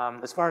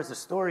 As far as the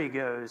story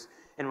goes,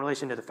 in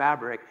relation to the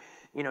fabric,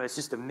 it's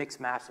just a mixed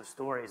mass of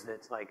stories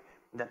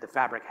that the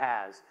fabric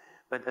has.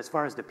 But as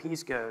far as the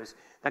piece goes,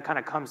 that kind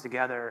of comes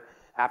together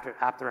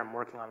after I'm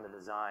working on the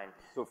design.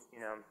 So,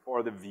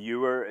 for the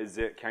viewer, is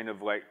it kind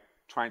of like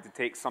trying to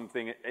take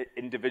something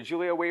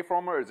individually away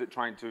from, or is it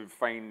trying to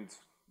find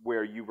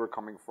where you were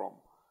coming from?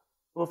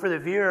 Well, for the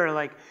viewer,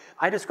 like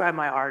I describe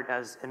my art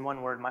as, in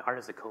one word, my art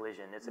is a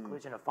collision. It's a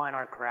collision of fine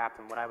art, craft,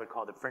 and what I would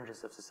call the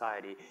fringes of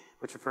society,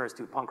 which refers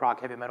to punk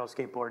rock, heavy metal,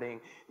 skateboarding,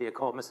 the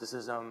occult,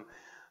 mysticism,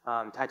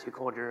 tattoo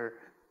culture,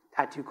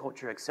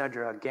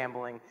 etc.,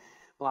 gambling,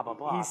 blah blah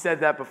blah. He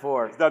said that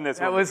before. He's done this.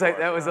 That was before. Like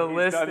that was a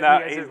list.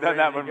 He's done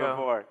that one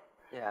before.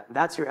 Yeah,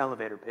 that's your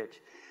elevator pitch.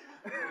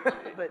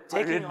 But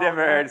I've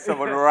never heard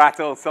someone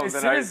rattle something out.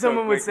 As soon as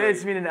someone would say it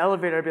to me in an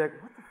elevator, I'd be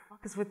like, what the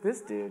fuck is with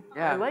this dude?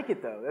 Yeah. I like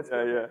it though. That's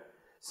yeah.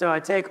 So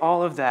I take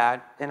all of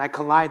that and I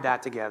collide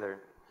that together.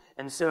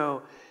 And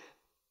so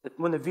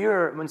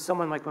when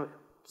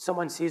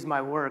someone sees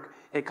my work,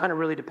 it kind of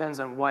really depends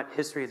on what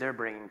history they're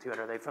bringing to it.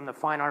 Are they from the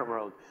fine art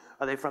world?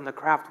 Are they from the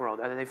craft world?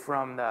 Are they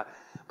from the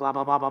blah,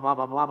 blah, blah, blah, blah,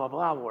 blah, blah, blah,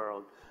 blah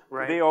world?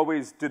 Right? Do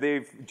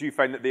you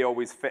find that they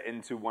always fit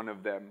into one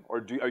of them?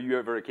 Or are you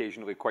ever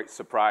occasionally quite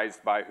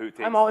surprised by who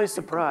takes I'm always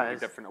surprised.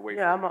 Different away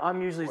yeah, from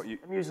I'm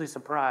usually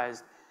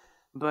surprised.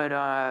 But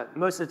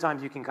most of the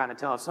times you can kind of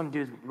tell if some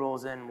dude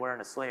rolls in wearing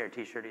a Slayer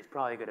t-shirt, he's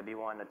probably going to be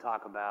wanting to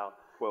talk about,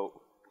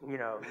 quilting,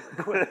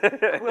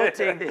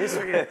 the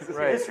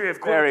history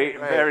of quilting.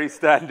 Very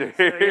standard.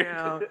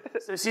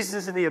 So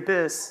Seasons in the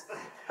Abyss,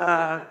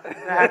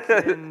 back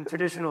in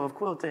traditional of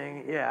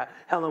quilting,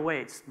 hella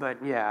weights,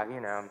 but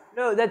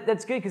No,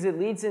 that's good because it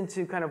leads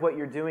into kind of what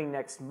you're doing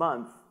next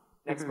month.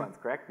 Next month,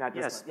 correct? Not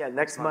this month. Yeah,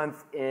 next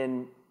month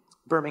in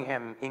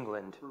Birmingham,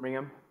 England.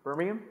 Birmingham?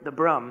 The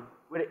Brum.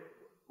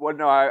 Well,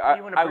 no,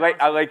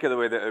 I like it the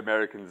way that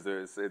Americans do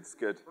it. It's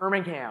good.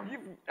 Birmingham.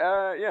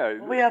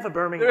 We have a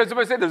Birmingham.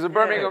 There's a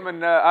Birmingham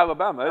in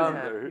Alabama, isn't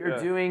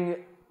there?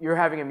 You're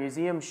having a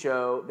museum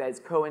show that's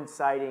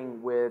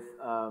coinciding with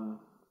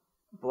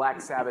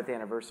Black Sabbath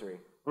anniversary.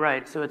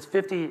 Right. So it's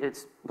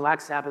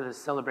Black Sabbath is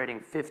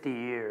celebrating 50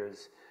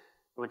 years,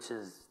 which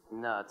is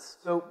nuts.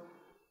 So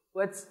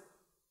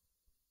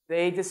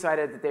they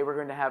decided that they were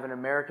going to have an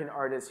American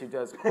artist who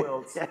does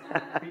quilts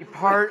be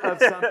part of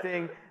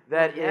something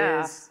that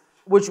is,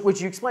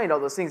 which you explained, all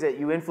those things that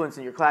you influence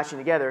and you're clashing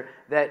together,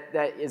 that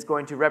is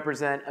going to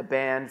represent a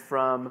band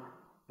from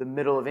the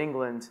middle of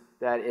England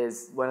that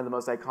is one of the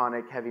most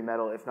iconic heavy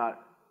metal, if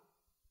not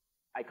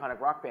iconic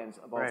rock bands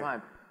of all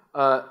time.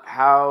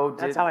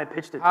 That's how I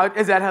pitched it.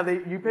 Is that how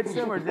you pitched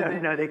them, or did they?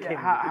 No, they came.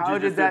 How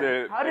did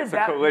that? How did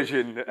that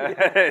collision?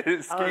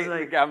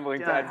 Like,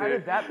 gambling tattoo. How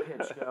did that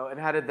pitch go, and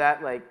how did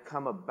that like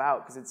come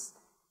about? Because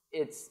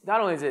it's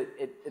not only is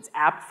it's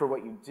apt for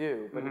what you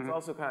do, but it's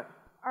also kind of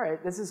all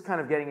right. This is kind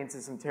of getting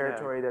into some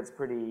territory that's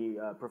pretty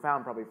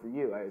profound, probably for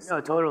you. I assume.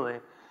 No, totally.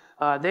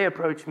 They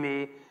approached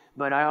me,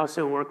 but I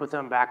also worked with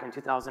them back in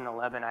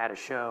 2011. I had a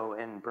show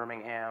in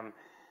Birmingham.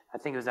 I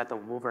think it was at the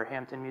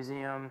Wolverhampton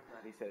Museum.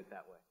 He said it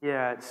that way.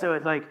 Yeah, so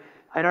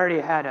I'd already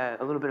had a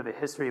little bit of a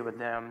history with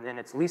them, and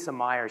it's Lisa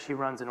Meyer. She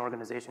runs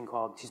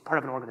she's part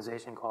of an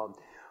organization called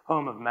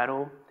Home of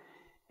Metal,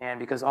 and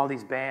because all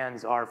these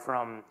bands are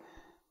from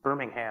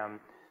Birmingham.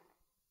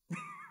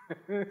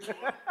 For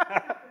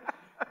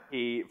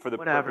the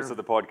purpose of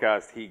the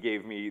podcast, he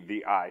gave me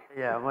the eye.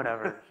 Yeah,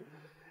 whatever.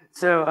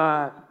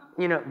 So,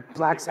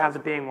 Black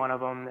Sabbath being one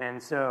of them,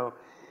 and so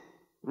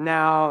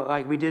now,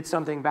 like, we did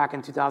something back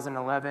in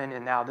 2011,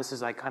 and now this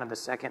is like kind of the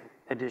second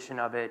edition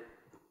of it,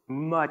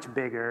 much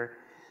bigger.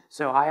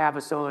 So I have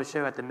a solo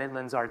show at the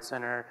Midlands Arts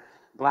Center.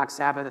 Black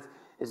Sabbath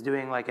is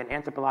doing like an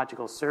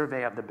anthropological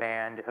survey of the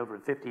band over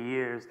 50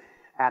 years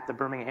at the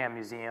Birmingham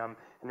Museum,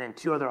 and then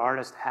 2 other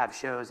artists have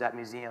shows at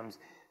museums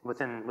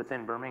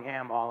within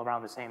Birmingham all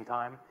around the same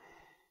time.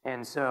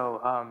 And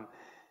so,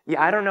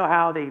 I don't know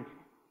how they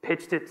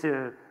pitched it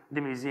to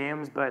the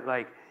museums, but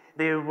like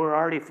they were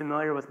already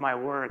familiar with my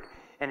work,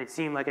 and it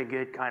seemed like a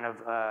good kind of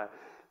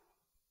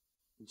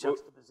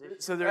juxtaposition.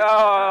 So there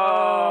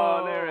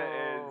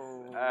it is.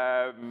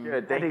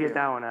 Good, I had to get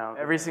that one out.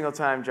 Every single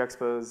time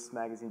Juxtapoz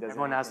Magazine does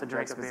Everyone has to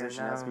drink a beer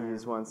Juxtaposition now. has to be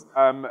used once.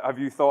 Have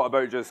you thought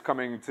about just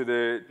coming to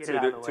the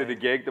way.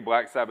 gig, the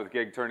Black Sabbath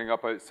gig, turning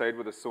up outside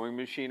with a sewing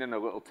machine and a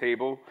little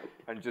table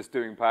and just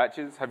doing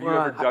patches? Have you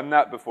ever done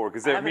that before?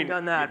 Because I haven't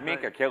done that, you'd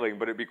make a killing,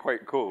 but it'd be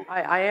quite cool.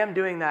 I am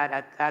doing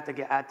that at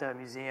the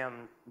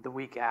museum the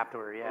week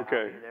after. Yeah.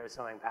 Okay. They're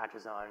sewing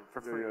patches on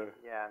for free.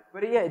 Yeah.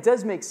 But it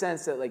does make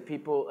sense that like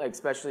people, like,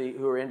 especially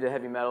who are into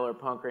heavy metal or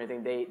punk or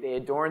anything, they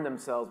adorn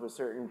themselves with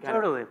certain kind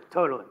of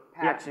Totally.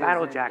 patches, Yeah,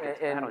 battle jackets.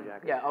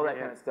 Yeah, all that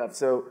kind of stuff.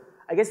 So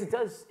I guess it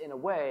does, in a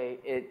way,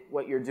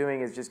 what you're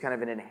doing is just kind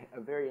of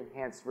a very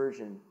enhanced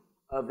version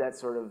of that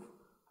sort of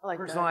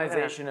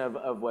personalization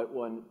of what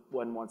one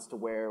wants to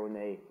wear when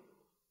they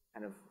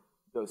kind of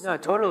go. No,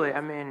 totally. I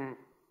mean,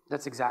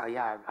 that's exactly.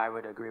 Yeah, I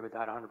would agree with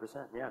that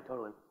 100%. Yeah,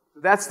 totally.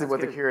 That's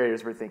what the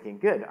curators were thinking.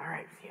 Good. All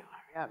right.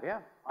 Yeah.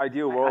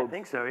 Ideal world. I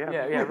think so. Yeah.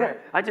 Yeah. Right.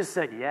 I just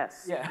said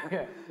yes.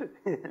 Yeah.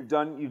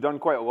 You've done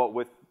quite a lot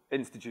with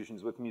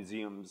institutions, with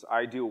museums.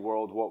 Ideal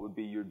world, what would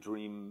be your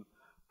dream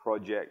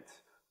project?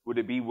 Would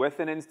it be with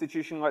an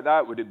institution like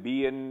that? Would it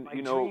be in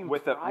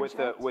with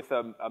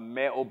a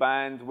metal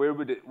band? Where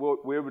would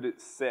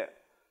it sit?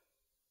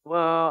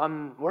 Well,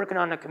 I'm working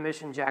on a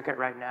commission jacket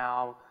right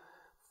now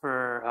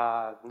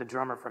for the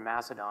drummer from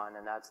Macedon,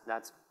 and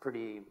that's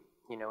pretty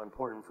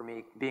important for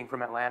me, being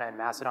from Atlanta and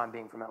Macedon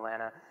being from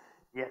Atlanta.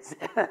 Yes.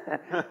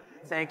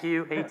 Thank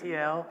you,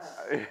 ATL.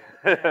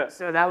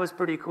 So that was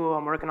pretty cool.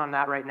 I'm working on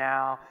that right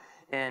now,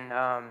 and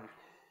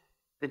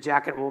the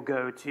jacket will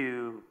go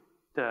to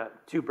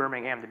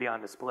Birmingham to be on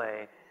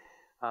display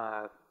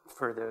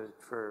for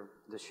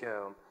the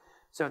show.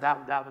 So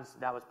that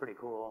was pretty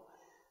cool.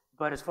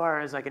 But as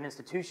far as like an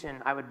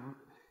institution,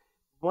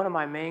 one of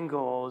my main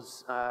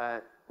goals,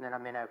 and I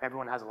mean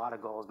everyone has a lot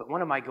of goals, but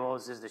one of my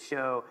goals is the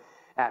show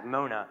at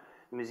MONA,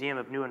 the Museum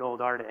of New and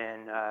Old Art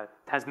in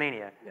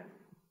Tasmania. Yeah.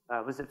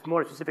 Was it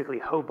more specifically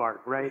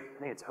Hobart, right? I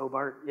think it's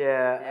Hobart.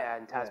 Yeah.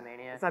 In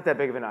Tasmania. Yeah. It's not that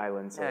big of an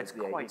island. So it's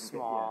quite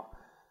small.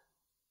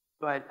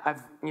 But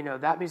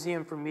that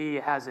museum for me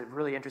has a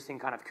really interesting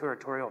kind of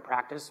curatorial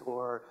practice,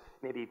 or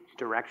maybe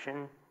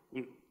direction,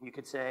 you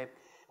could say,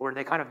 where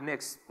they kind of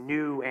mix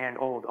new and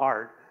old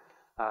art,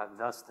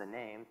 thus the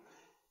name.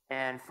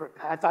 And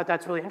I thought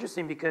that's really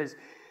interesting because,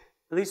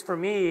 at least for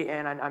me,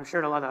 and I'm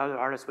sure a lot of other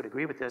artists would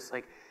agree with this,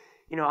 like,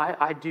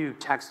 I do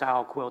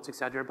textile, quilts,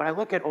 etc., but I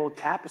look at old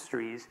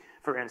tapestries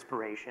for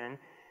inspiration,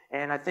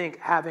 and I think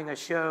having a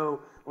show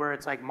where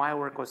it's like my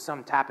work was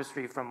some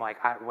tapestry from like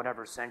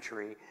whatever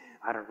century,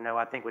 I don't know,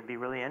 I think would be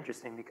really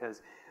interesting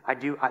because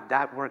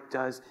that work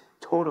does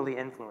totally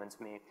influence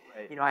me.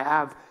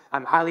 Right.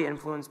 I'm highly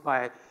influenced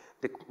by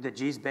the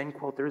Gee's Bend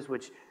quilters,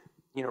 which,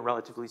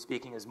 relatively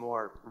speaking, is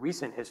more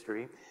recent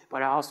history,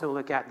 but I also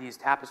look at these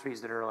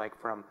tapestries that are like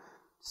from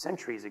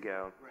centuries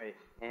ago. Right.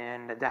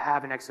 And to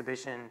have an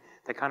exhibition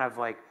that kind of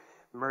like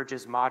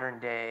merges modern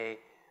day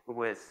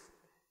with,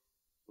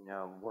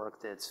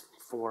 work that's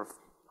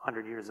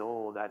 400 years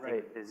old, I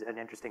think is an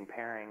interesting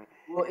pairing.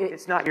 Well,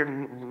 it's not your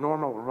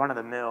normal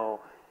run-of-the-mill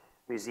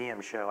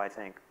museum show, I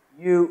think.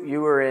 You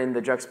were in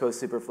the Juxtapoz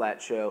Super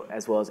Flat show,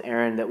 as well as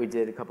Aaron, that we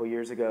did a couple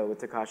years ago with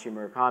Takashi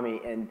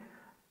Murakami, and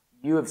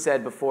you have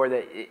said before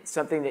that it's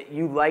something that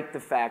you liked the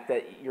fact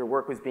that your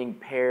work was being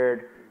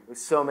paired with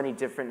so many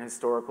different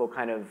historical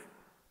kind of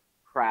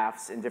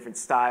crafts and different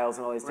styles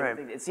and all these different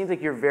things. It seems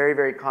like you're very,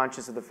 very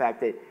conscious of the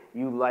fact that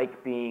you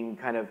like being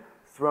kind of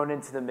thrown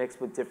into the mix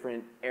with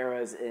different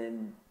eras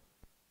and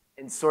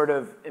sort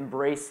of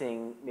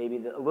embracing maybe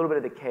a little bit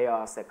of the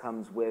chaos that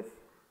comes with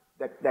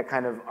that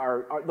kind of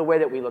the way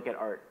that we look at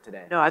art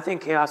today. No, I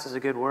think chaos is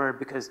a good word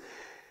because,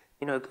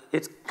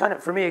 it's kind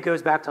of, for me, it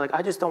goes back to like,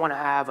 I just don't want to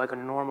have like a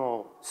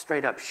normal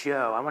straight up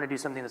show. I want to do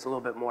something that's a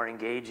little bit more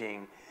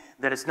engaging,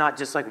 that it's not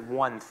just like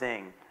one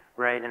thing,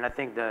 right? And I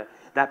think that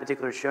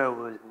particular show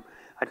was,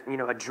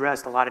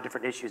 addressed a lot of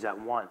different issues at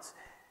once.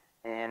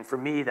 And for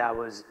me, that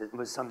was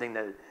something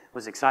that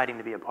was exciting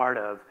to be a part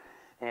of.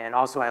 And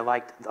also I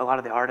liked a lot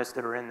of the artists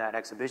that were in that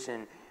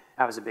exhibition.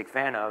 I was a big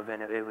fan of,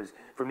 and it was,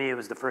 for me, it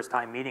was the first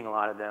time meeting a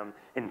lot of them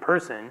in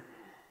person,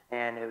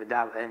 and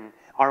and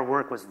our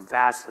work was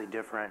vastly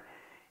different.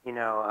 You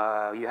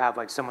have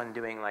like someone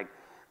doing like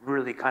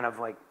really kind of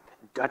like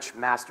Dutch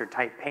master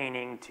type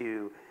painting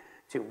to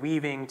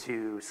weaving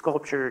to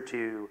sculpture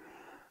to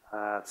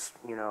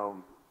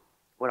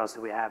what else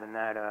do we have in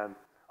that?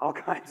 All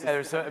kinds. Yeah,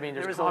 there's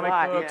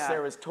comic books,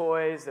 there was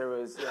toys, there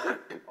was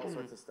all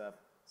sorts of stuff.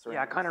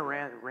 Yeah, I kind of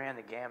ran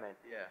the gamut.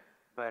 Yeah.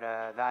 But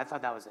I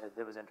thought that was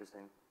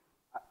interesting.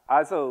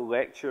 As a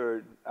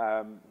lecturer,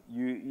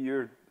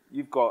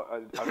 you've got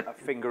a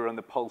finger on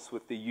the pulse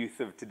with the youth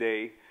of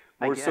today,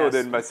 more so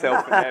than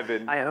myself and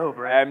Evan. I hope,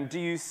 right? Do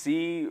you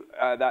see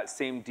that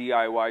same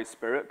DIY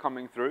spirit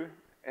coming through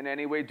in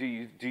any way? Do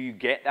you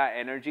get that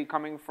energy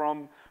coming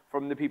from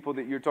the people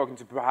that you're talking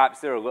to? Perhaps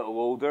they're a little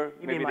older.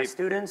 You mean my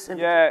students?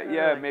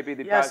 Yeah, maybe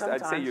they passed.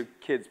 Sometimes. I'd say your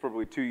kid's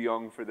probably too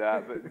young for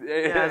that. But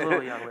yeah, a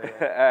little young.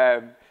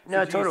 Yeah.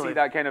 No, totally. Do you see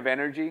that kind of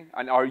energy?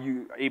 And are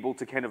you able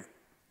to kind of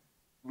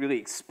really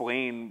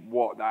explain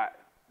how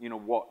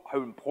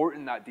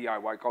important that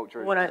DIY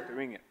culture is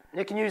doing it?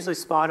 I can usually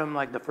spot them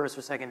like the first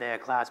or second day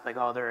of class, like,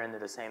 oh, they're into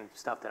the same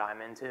stuff that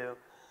I'm into.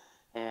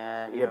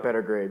 And you get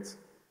better grades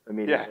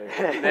immediately.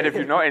 Yeah. And then if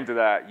you're not into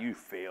that, you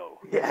fail.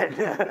 Yeah.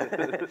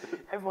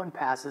 Everyone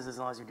passes as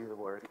long as you do the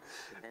work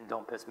and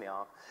don't piss me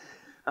off.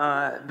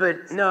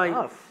 But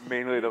no,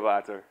 mainly the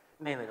latter.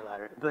 Mainly the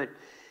latter. But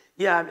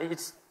yeah,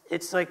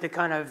 it's like the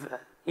kind of,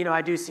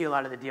 I do see a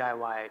lot of the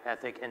DIY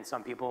ethic in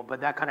some people, but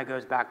that kind of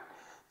goes back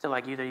to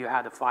like either you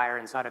have the fire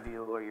inside of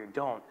you or you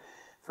don't.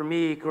 For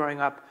me,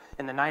 growing up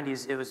in the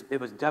 90s, it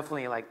was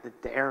definitely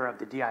like the era of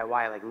the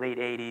DIY, like late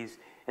 80s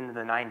into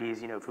the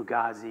 90s,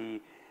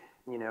 Fugazi,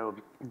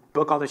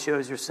 book all the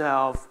shows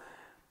yourself,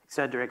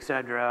 et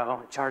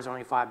cetera, charge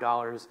only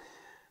 $5.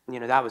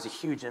 That was a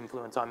huge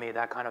influence on me,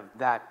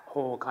 that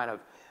whole kind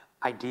of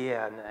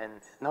idea, and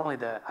not only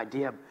the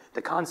idea,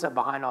 the concept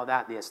behind all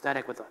that, the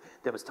aesthetic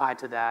that was tied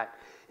to that,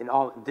 and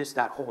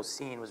that whole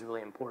scene was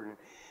really important.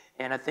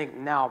 And I think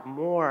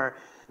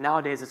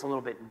nowadays it's a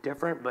little bit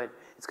different, but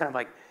it's kind of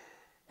like,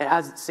 it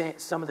has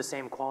some of the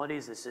same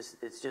qualities,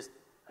 it's just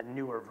a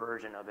newer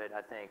version of it,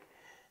 I think.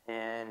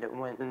 And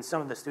when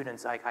some of the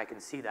students, I can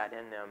see that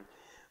in them,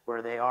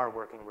 where they are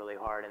working really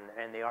hard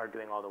and they are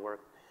doing all the work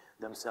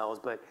themselves,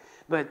 but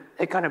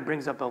it kind of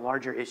brings up a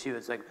larger issue.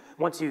 It's like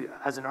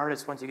as an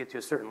artist, once you get to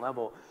a certain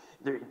level,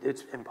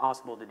 it's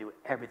impossible to do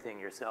everything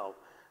yourself.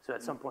 So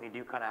at some point you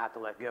do kind of have to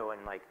let go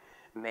and like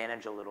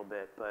manage a little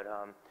bit, but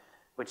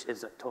which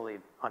is totally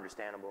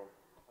understandable.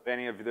 Have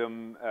any of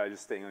them,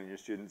 just staying on your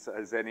students,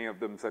 has any of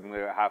them suddenly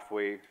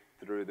halfway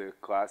through the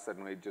class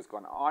suddenly just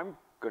gone, I'm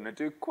gonna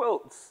do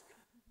quilts?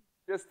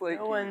 Just like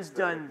no one's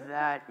done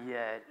that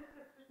yet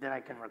that I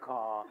can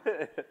recall.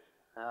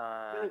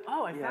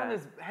 I found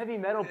this heavy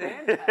metal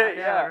band.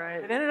 Yeah,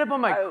 right. It ended up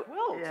on my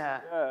quilt.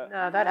 Yeah.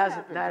 No, that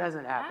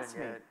hasn't happened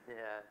yet.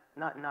 Yeah,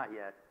 not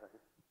yet.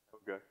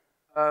 Okay.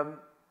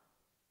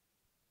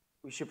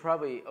 We should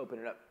probably open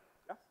it up.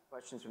 Yeah.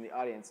 Questions from the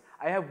audience.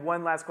 I have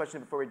one last question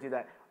before we do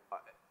that.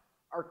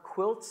 Are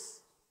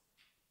quilts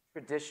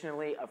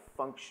traditionally a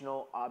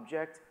functional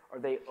object, or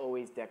are they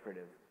always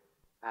decorative?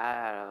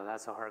 I don't know.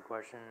 That's a hard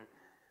question.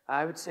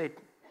 I would say,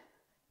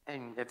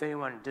 and if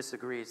anyone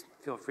disagrees,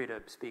 feel free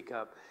to speak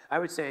up. I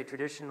would say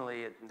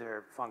traditionally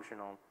they're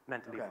functional,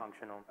 meant to be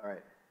functional. All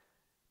right.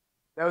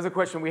 That was a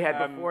question we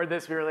had before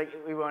this.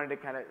 We wanted to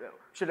kind of,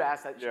 should have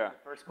asked that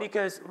first question.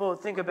 Because,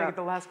 think about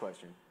the last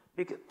question.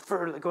 Because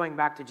for going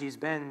back to G's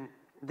Ben,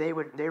 they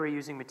were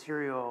using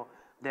material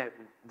that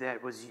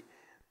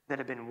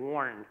had been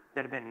worn,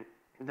 that had been,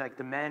 like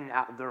the men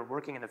out there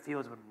working in the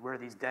fields would wear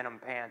these denim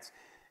pants,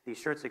 these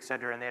shirts,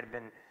 etc., and they had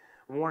been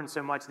worn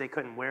so much they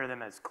couldn't wear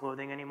them as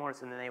clothing anymore,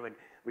 so then they would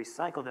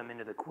recycle them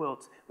into the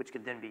quilts, which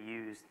could then be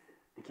used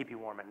to keep you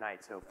warm at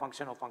night. So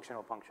functional.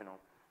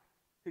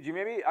 Could you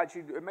maybe,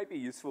 actually, it might be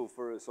useful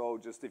for us all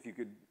just if you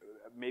could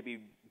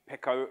maybe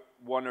pick out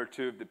one or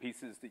two of the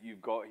pieces that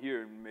you've got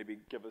here and maybe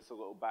give us a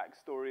little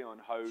backstory on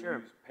how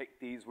you picked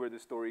these, where the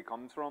story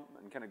comes from,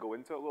 and kind of go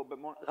into it a little bit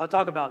more? I'll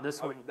talk about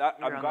this one.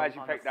 I'm glad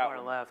you picked that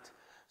one. Left.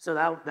 So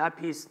that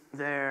piece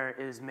there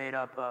is made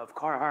up of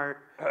Carhartt.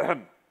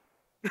 I'm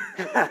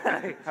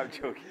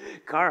joking.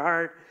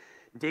 Carhartt,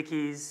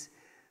 Dickies,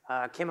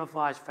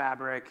 camouflage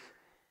fabric,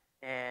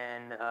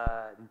 and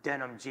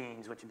denim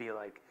jeans, which would be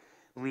like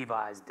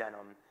Levi's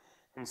denim.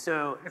 And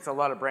so it's a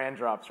lot of brand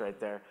drops right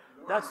there.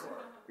 That's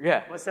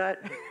yeah. What's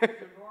that?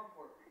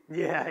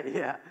 Yeah,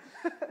 yeah.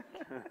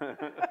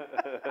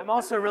 I'm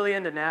also really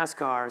into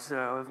NASCAR,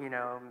 so you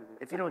know,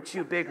 if you don't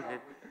chew big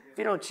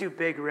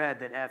red,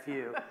 then F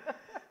you.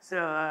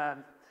 So,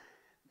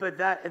 but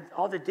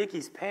all the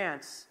Dickies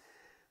pants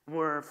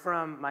were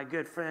from my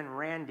good friend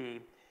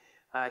Randy.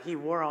 He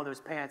wore all those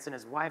pants, and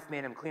his wife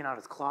made him clean out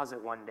his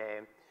closet one day.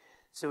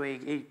 So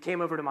he came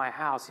over to my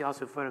house. He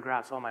also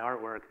photographs all my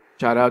artwork.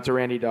 Shout out to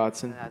Randy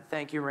Dotson.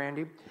 Thank you,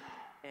 Randy.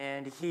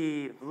 And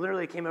he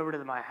literally came over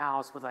to my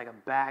house with like a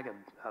bag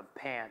of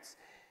pants.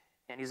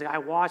 And he's like, I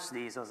washed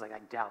these. I was like, I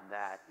doubt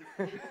that.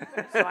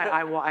 So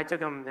I took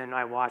them and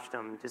I washed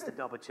them just to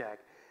double check.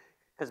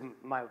 Because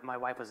my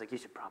wife was like, you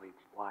should probably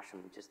wash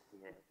them just a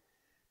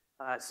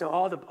minute. So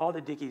all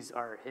the Dickies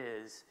are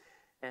his.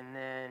 And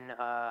then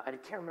I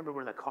can't remember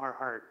where the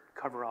Carhartt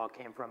coverall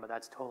came from, but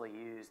that's totally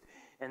used.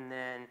 And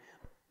then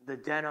the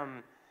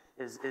denim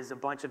is a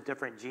bunch of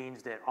different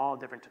jeans that all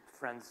different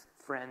friends,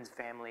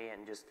 family,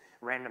 and just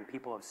random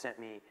people have sent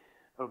me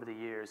over the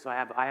years. So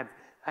I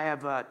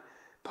have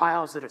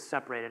piles that are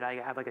separated.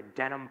 I have like a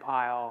denim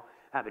pile,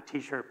 I have a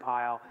t-shirt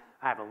pile,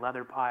 I have a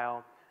leather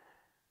pile.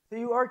 So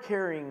you are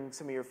carrying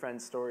some of your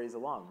friends' stories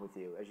along with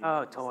you, as you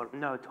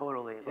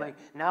totally. Yeah. Like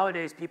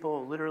nowadays,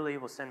 people literally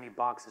will send me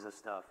boxes of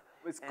stuff.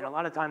 And a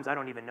lot of times I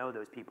don't even know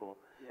those people.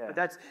 Yeah.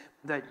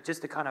 But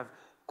just to kind of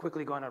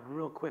quickly go on a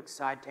real quick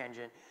side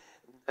tangent,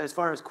 as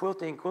far as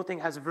quilting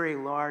has a very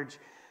large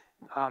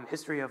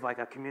history of like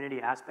a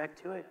community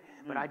aspect to it,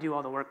 but I do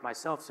all the work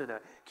myself, so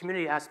the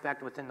community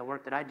aspect within the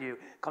work that I do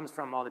comes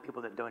from all the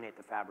people that donate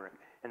the fabric,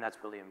 and that's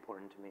really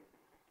important to me.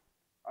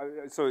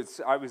 So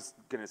I was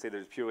going to say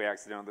there's purely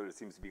accidental, there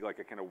seems to be like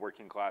a kind of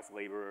working class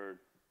laborer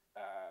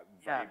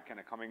vibe kind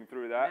of coming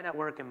through that. Men at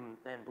work and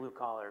blue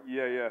collar.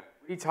 Yeah, yeah.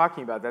 What are you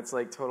talking about? That's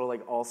like total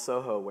like all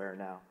Soho wear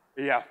now.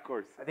 Yeah, of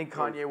course. I think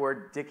Kanye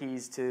wore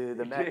Dickies to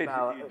the Met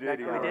Gala. He did.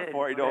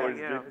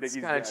 $40 It's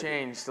kind of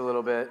changed a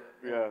little bit.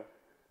 Yeah.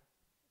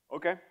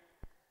 Okay.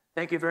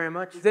 Thank you very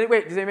much. Does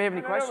anybody have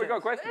any questions? We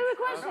got questions.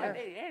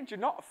 Hey, Andrew,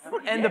 not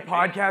funny. End the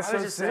podcast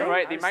so soon. All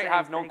right, they might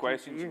have no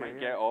questions. You might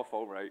get off.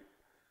 All right.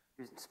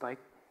 Spike.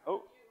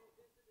 Oh.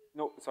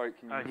 No, sorry.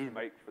 Can you use the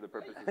mic for the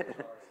purposes of...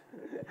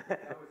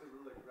 That was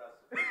really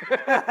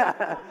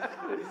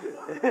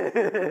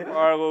aggressive.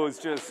 Arlo's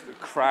just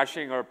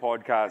crashing our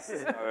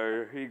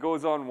podcast. He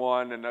goes on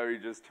one, and now he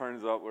just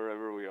turns up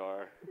wherever we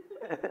are.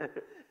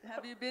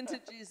 Have you been to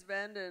G's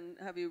Bend, and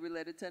have you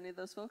related to any of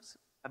those folks?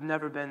 I've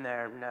never been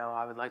there. No,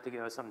 I would like to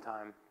go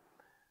sometime.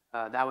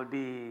 That would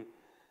be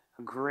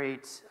a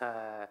great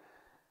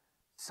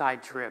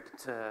side trip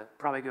to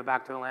probably go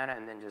back to Atlanta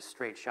and then just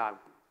straight shot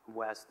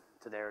west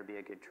to there would be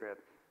a good trip.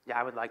 Yeah,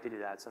 I would like to do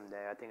that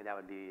someday. I think that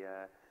would be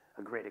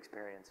a great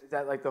experience. Is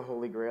that like the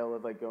holy grail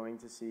of like going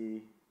to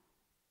see?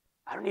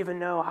 I don't even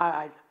know.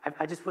 I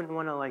just wouldn't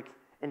want to like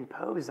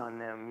impose on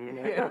them, you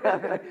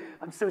know.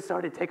 I'm so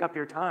sorry to take up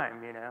your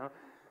time, you know.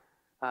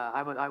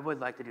 I would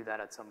like to do that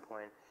at some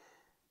point.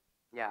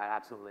 Yeah,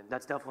 absolutely.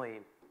 That's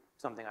definitely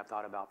something I've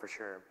thought about for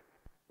sure.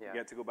 Yeah. You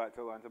get to go back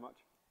to Atlanta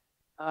much?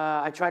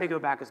 I try to go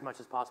back as much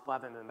as possible. I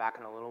haven't been back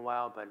in a little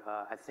while, but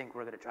I think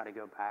we're going to try to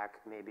go back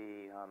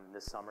maybe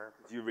this summer.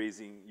 You're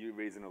raising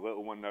a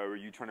little one now. Are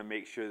you trying to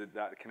make sure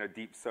that kind of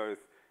deep south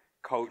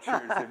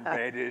culture is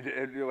embedded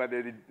and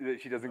that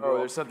she doesn't grow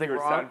there's up something near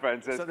wrong. San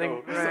Francisco? Something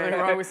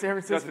wrong with San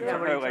Francisco. Doesn't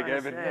turn out like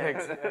Evan.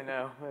 I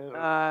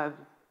know.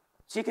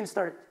 She can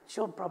start.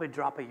 She'll probably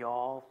drop a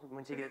yawl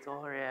when she gets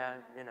older. Yeah,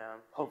 you know,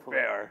 hopefully.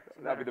 Fair.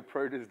 That'll be the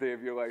proudest day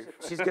of your life.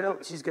 She's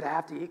gonna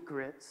have to eat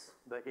grits,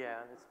 but yeah,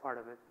 it's part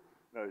of it.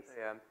 Nice.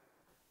 Yeah.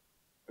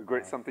 A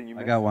grit, something you I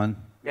missed? got one.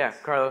 Yeah,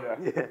 Carlo.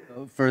 Yeah.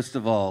 First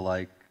of all,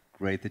 like,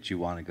 great that you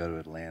want to go to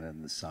Atlanta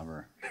in the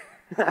summer.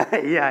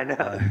 Yeah, I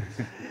know.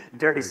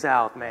 Dirty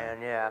South, man.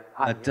 Yeah.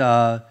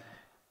 But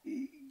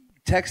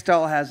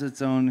textile has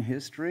its own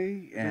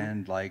history,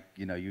 and like,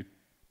 you know, you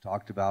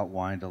talked about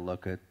wanting to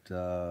look at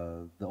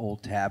the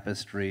old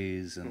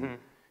tapestries, and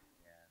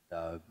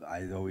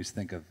I always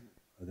think of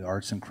the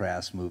arts and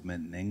crafts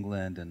movement in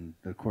England, and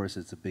of course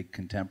it's a big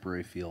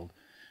contemporary field.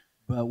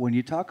 But when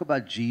you talk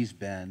about G's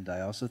Bend,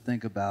 I also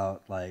think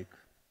about like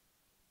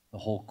the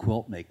whole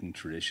quilt making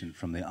tradition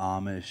from the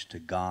Amish to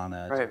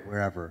Ghana to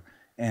wherever.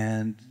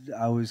 And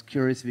I was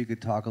curious if you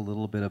could talk a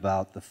little bit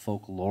about the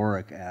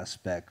folkloric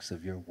aspects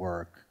of your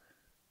work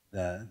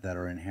that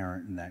are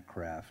inherent in that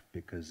craft,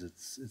 because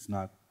it's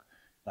not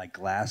like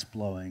glass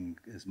blowing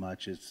as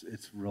much, it's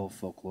real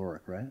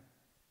folkloric, right?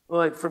 Well,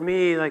 like for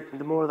me, like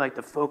the more like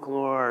the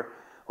folklore,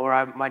 or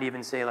I might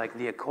even say like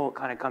the occult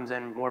kind of comes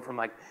in more from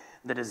like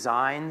the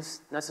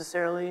designs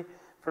necessarily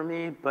for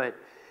me, but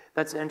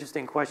that's an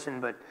interesting question.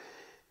 But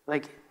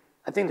like,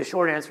 I think the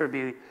short answer would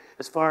be,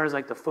 as far as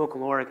like the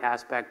folkloric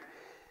aspect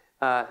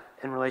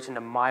in relation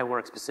to my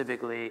work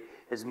specifically,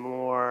 is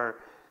more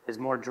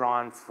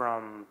drawn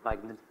from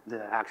like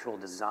the actual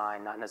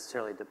design, not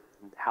necessarily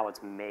how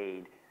it's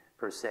made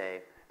per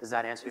se. Does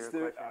that answer your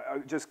question?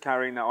 Just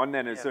carrying that on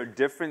then, is there a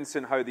difference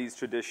in how these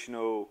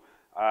traditional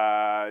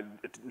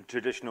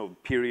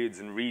periods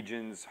and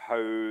regions,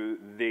 how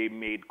they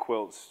made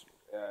quilts?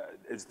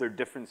 Is there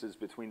differences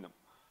between them?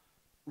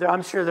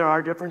 I'm sure there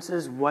are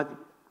differences. What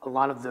a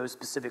lot of those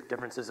specific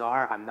differences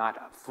are, I'm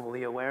not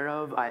fully aware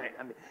of. I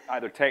mean,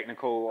 Either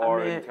technical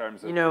or in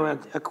terms of... You know,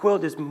 a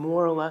quilt is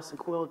more or less a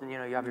quilt, and you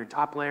know, you have your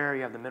top layer,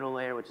 you have the middle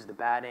layer, which is the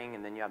batting,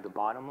 and then you have the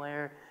bottom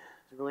layer.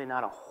 There's really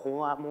not a whole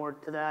lot more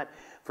to that.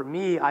 For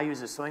me, I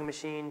use a sewing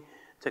machine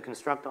to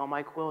construct all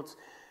my quilts.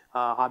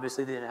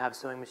 Obviously, they didn't have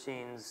sewing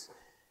machines,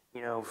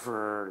 you know,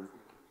 for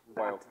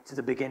back to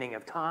the beginning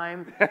of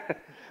time.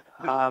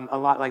 A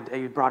lot like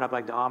you brought up,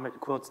 like the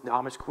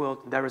Amish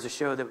quilt. There was a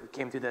show that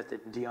came through the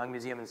De Young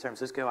Museum in San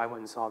Francisco. I went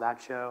and saw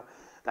that show.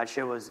 That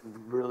show was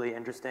really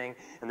interesting,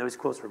 and those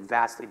quilts were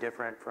vastly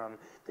different from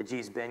the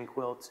Gee's Bend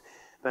quilts.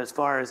 But as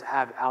far as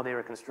how they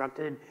were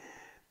constructed,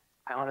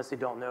 I honestly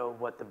don't know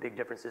what the big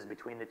differences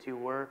between the two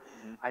were.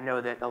 Mm-hmm. I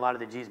know that a lot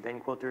of the Gee's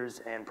Bend quilters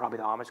and probably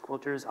the Amish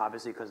quilters,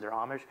 obviously because they're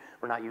Amish,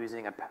 were not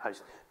using a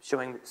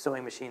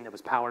sewing machine that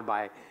was powered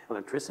by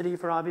electricity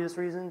for obvious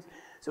reasons.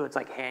 So it's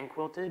like hand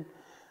quilted.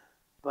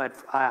 But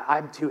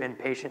I'm too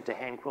impatient to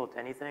hand quilt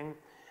anything.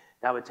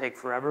 That would take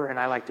forever, and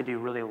I like to do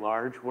really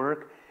large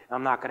work.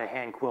 I'm not going to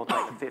hand quilt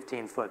like a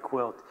 15-foot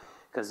quilt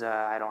because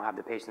I don't have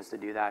the patience to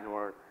do that.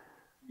 Nor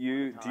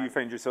do you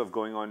find yourself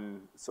going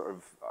on sort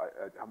of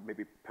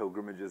maybe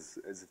pilgrimages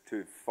is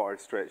too far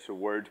stretched a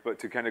word, but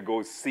to kind of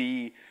go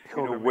see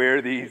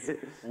where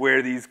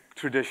these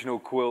traditional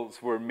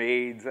quilts were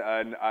made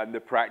and the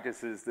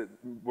practices that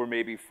were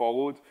maybe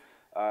followed?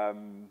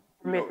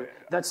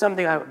 That's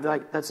something I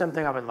like. That's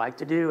something I would like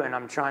to do, and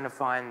I'm trying to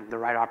find the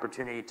right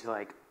opportunity to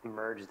like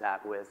merge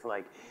that with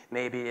like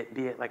maybe it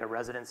be like a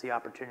residency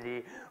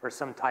opportunity or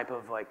some type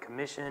of like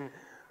commission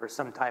or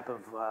some type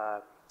of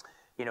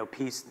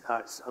piece.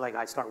 Like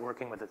I start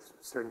working with a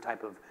certain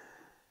type of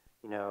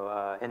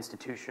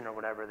institution or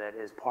whatever that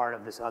is part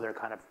of this other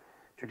kind of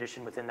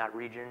tradition within that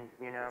region.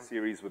 A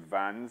series with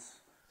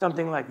vans.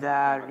 Something like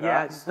that.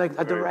 Yeah, it's like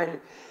the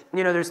right.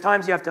 There's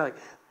times you have to like.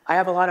 I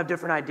have a lot of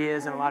different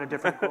ideas and a lot of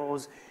different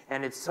goals,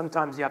 and it's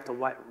sometimes you have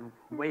to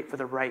wait for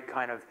the right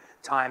kind of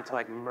time to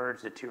like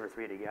merge the two or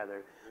three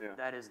together. Yeah.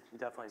 That is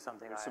definitely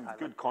something. There's some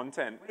good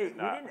content. Wait,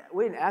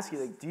 we didn't ask you.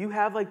 Like, do you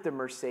have like the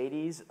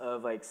Mercedes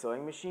of like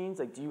sewing machines?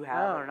 Like, do you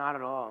have? No, not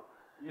at all.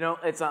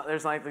 It's not.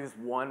 There's not like this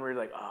one where you're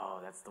like,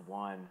 oh, that's the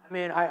one. I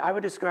mean, I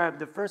would describe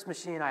the first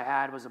machine I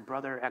had was a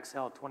Brother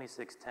XL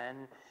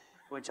 2610.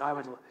 Which I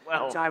would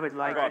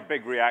like. I got a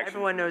big reaction.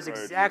 Everyone knows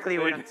exactly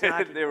what I'm talking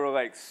about. They were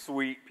like,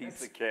 sweet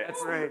piece of kit.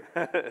 That's right.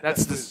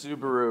 That's the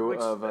Subaru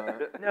of...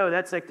 No,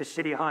 that's like the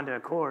shitty Honda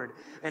Accord.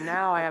 And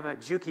now I have a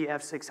Juki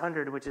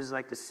F600, which is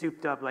like the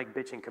souped up like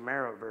bitchin'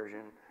 Camaro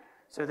version.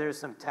 So there's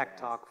some tech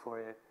talk for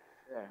you.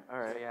 Yeah,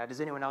 all right. Yeah,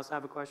 does anyone else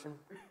have a question?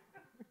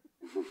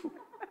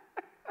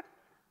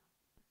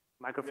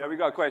 Microphone? Yeah, we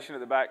got a question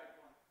at the back.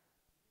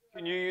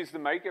 Can you use the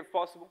mic if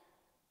possible?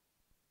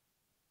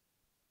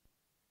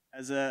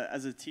 As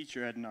a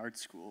teacher at an art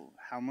school,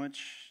 how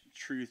much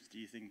truth do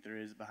you think there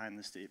is behind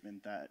the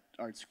statement that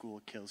art school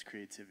kills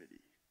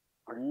creativity?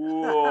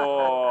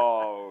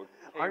 Whoa!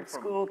 Art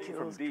school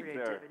kills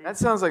creativity. That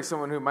sounds like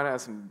someone who might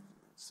have some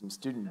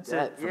student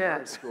debt from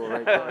art school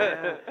right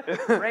there.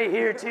 Right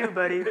here too,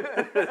 buddy.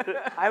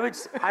 I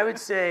would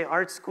say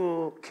art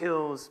school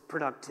kills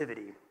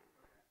productivity.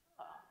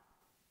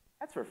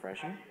 That's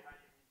refreshing.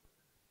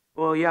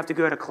 Well, you have to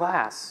go to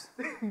class.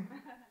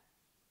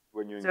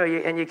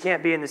 And you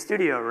can't be in the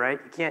studio, right?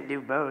 You can't do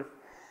both.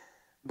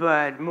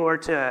 But more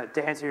to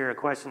answer your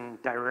question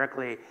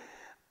directly,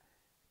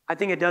 I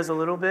think it does a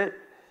little bit,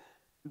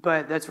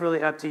 but that's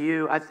really up to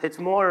you. It's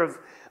more of,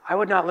 I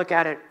would not look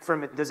at it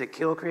from, does it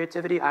kill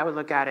creativity? I would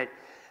look at it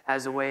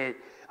as a way,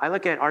 I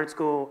look at art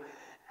school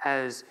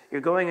as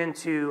you're going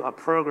into a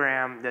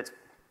program that's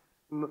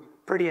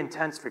pretty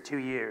intense for 2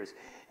 years.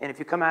 And if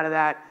you come out of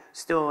that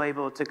still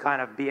able to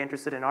kind of be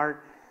interested in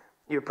art,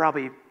 you're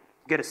probably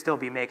going to still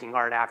be making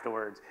art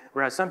afterwards.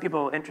 Whereas some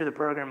people enter the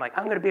program like,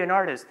 I'm going to be an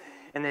artist,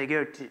 and they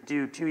go to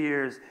do 2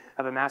 years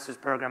of a master's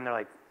program, they're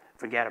like,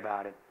 forget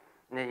about it.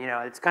 And then,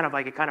 it's kind of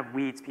like, it kind of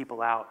weeds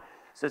people out.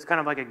 So it's kind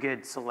of like a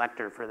good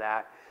selector for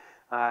that.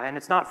 And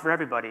it's not for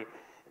everybody.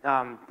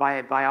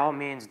 By all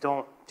means,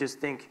 don't just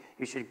think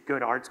you should go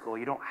to art school.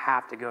 You don't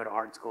have to go to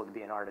art school to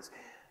be an artist.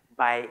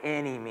 By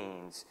any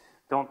means.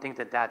 Don't think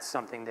that that's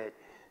something that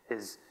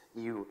is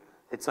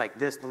it's like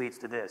this leads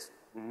to this.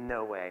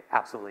 No way,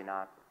 absolutely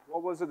not.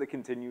 What was it that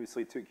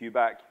continuously took you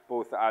back,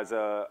 both as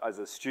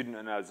a student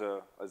and as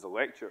a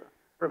lecturer?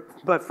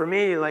 But for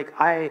me, like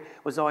I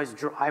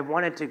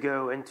wanted to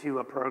go into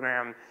a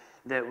program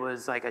that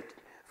was like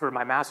for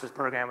my master's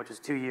program, which was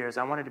 2 years.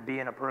 I wanted to be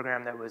in a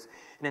program that was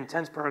an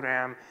intense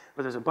program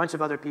where there's a bunch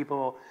of other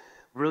people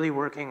really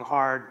working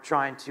hard,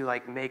 trying to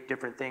like make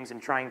different things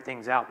and trying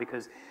things out.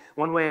 Because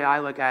one way I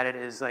look at it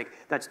is like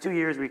that's 2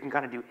 years where you can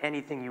kind of do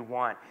anything you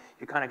want.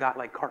 You kind of got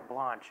like carte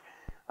blanche.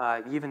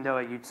 Even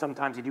though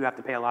sometimes you do have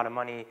to pay a lot of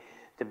money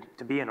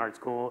to be in art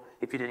school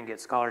if you didn't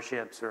get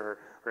scholarships or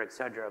et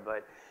cetera.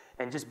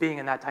 And just being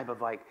in that type of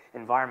like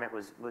environment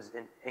was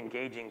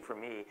engaging for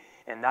me.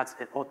 And that's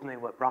ultimately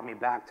what brought me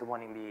back to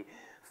wanting to be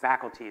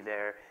faculty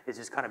there, is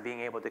just kind of being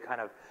able to kind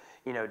of,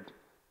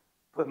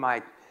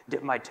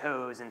 dip my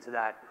toes into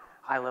that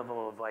high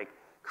level of like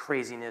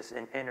craziness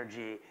and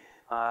energy,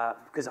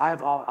 because I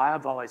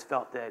have always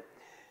felt that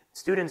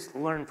students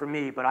learn from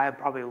me, but I have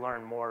probably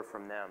learned more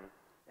from them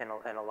in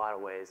a lot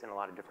of ways, in a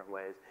lot of different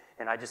ways,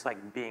 and I just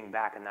like being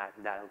back in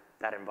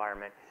that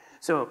environment.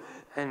 So,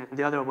 and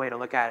the other way to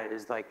look at it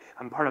is like,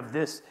 I'm part of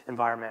this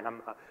environment,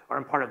 or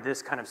I'm part of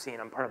this kind of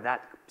scene, I'm part of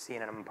that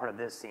scene, and I'm part of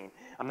this scene.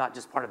 I'm not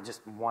just part of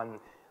just one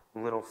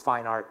little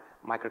fine art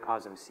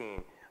microcosm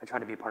scene. I try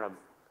to be part of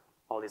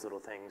all these little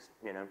things,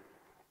 you know.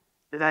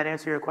 Did that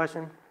answer your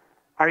question?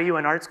 Are you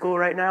in art school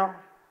right now?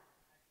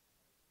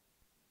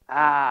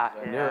 Ah,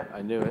 yeah.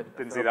 I knew it.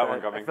 Didn't see that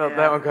one coming. I felt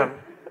that one coming.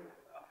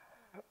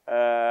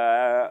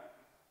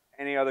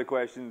 Any other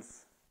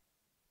questions?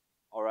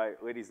 All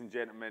right, ladies and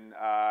gentlemen,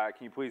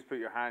 can you please put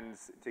your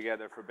hands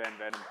together for Ben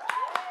Venom?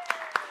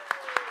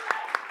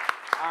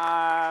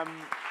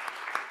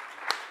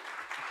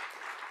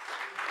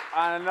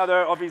 And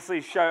another,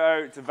 obviously, shout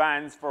out to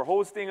Vans for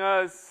hosting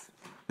us.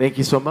 Thank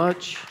you so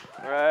much.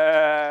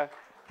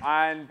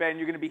 And Ben,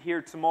 you're going to be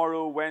here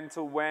tomorrow. When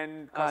till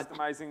when?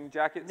 Customizing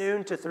jackets?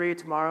 Noon to 3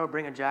 tomorrow.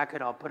 Bring a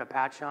jacket. I'll put a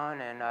patch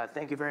on. And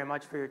thank you very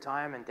much for your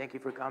time. And thank you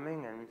for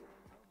coming. And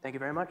thank you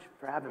very much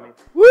for having me.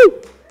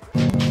 Woo!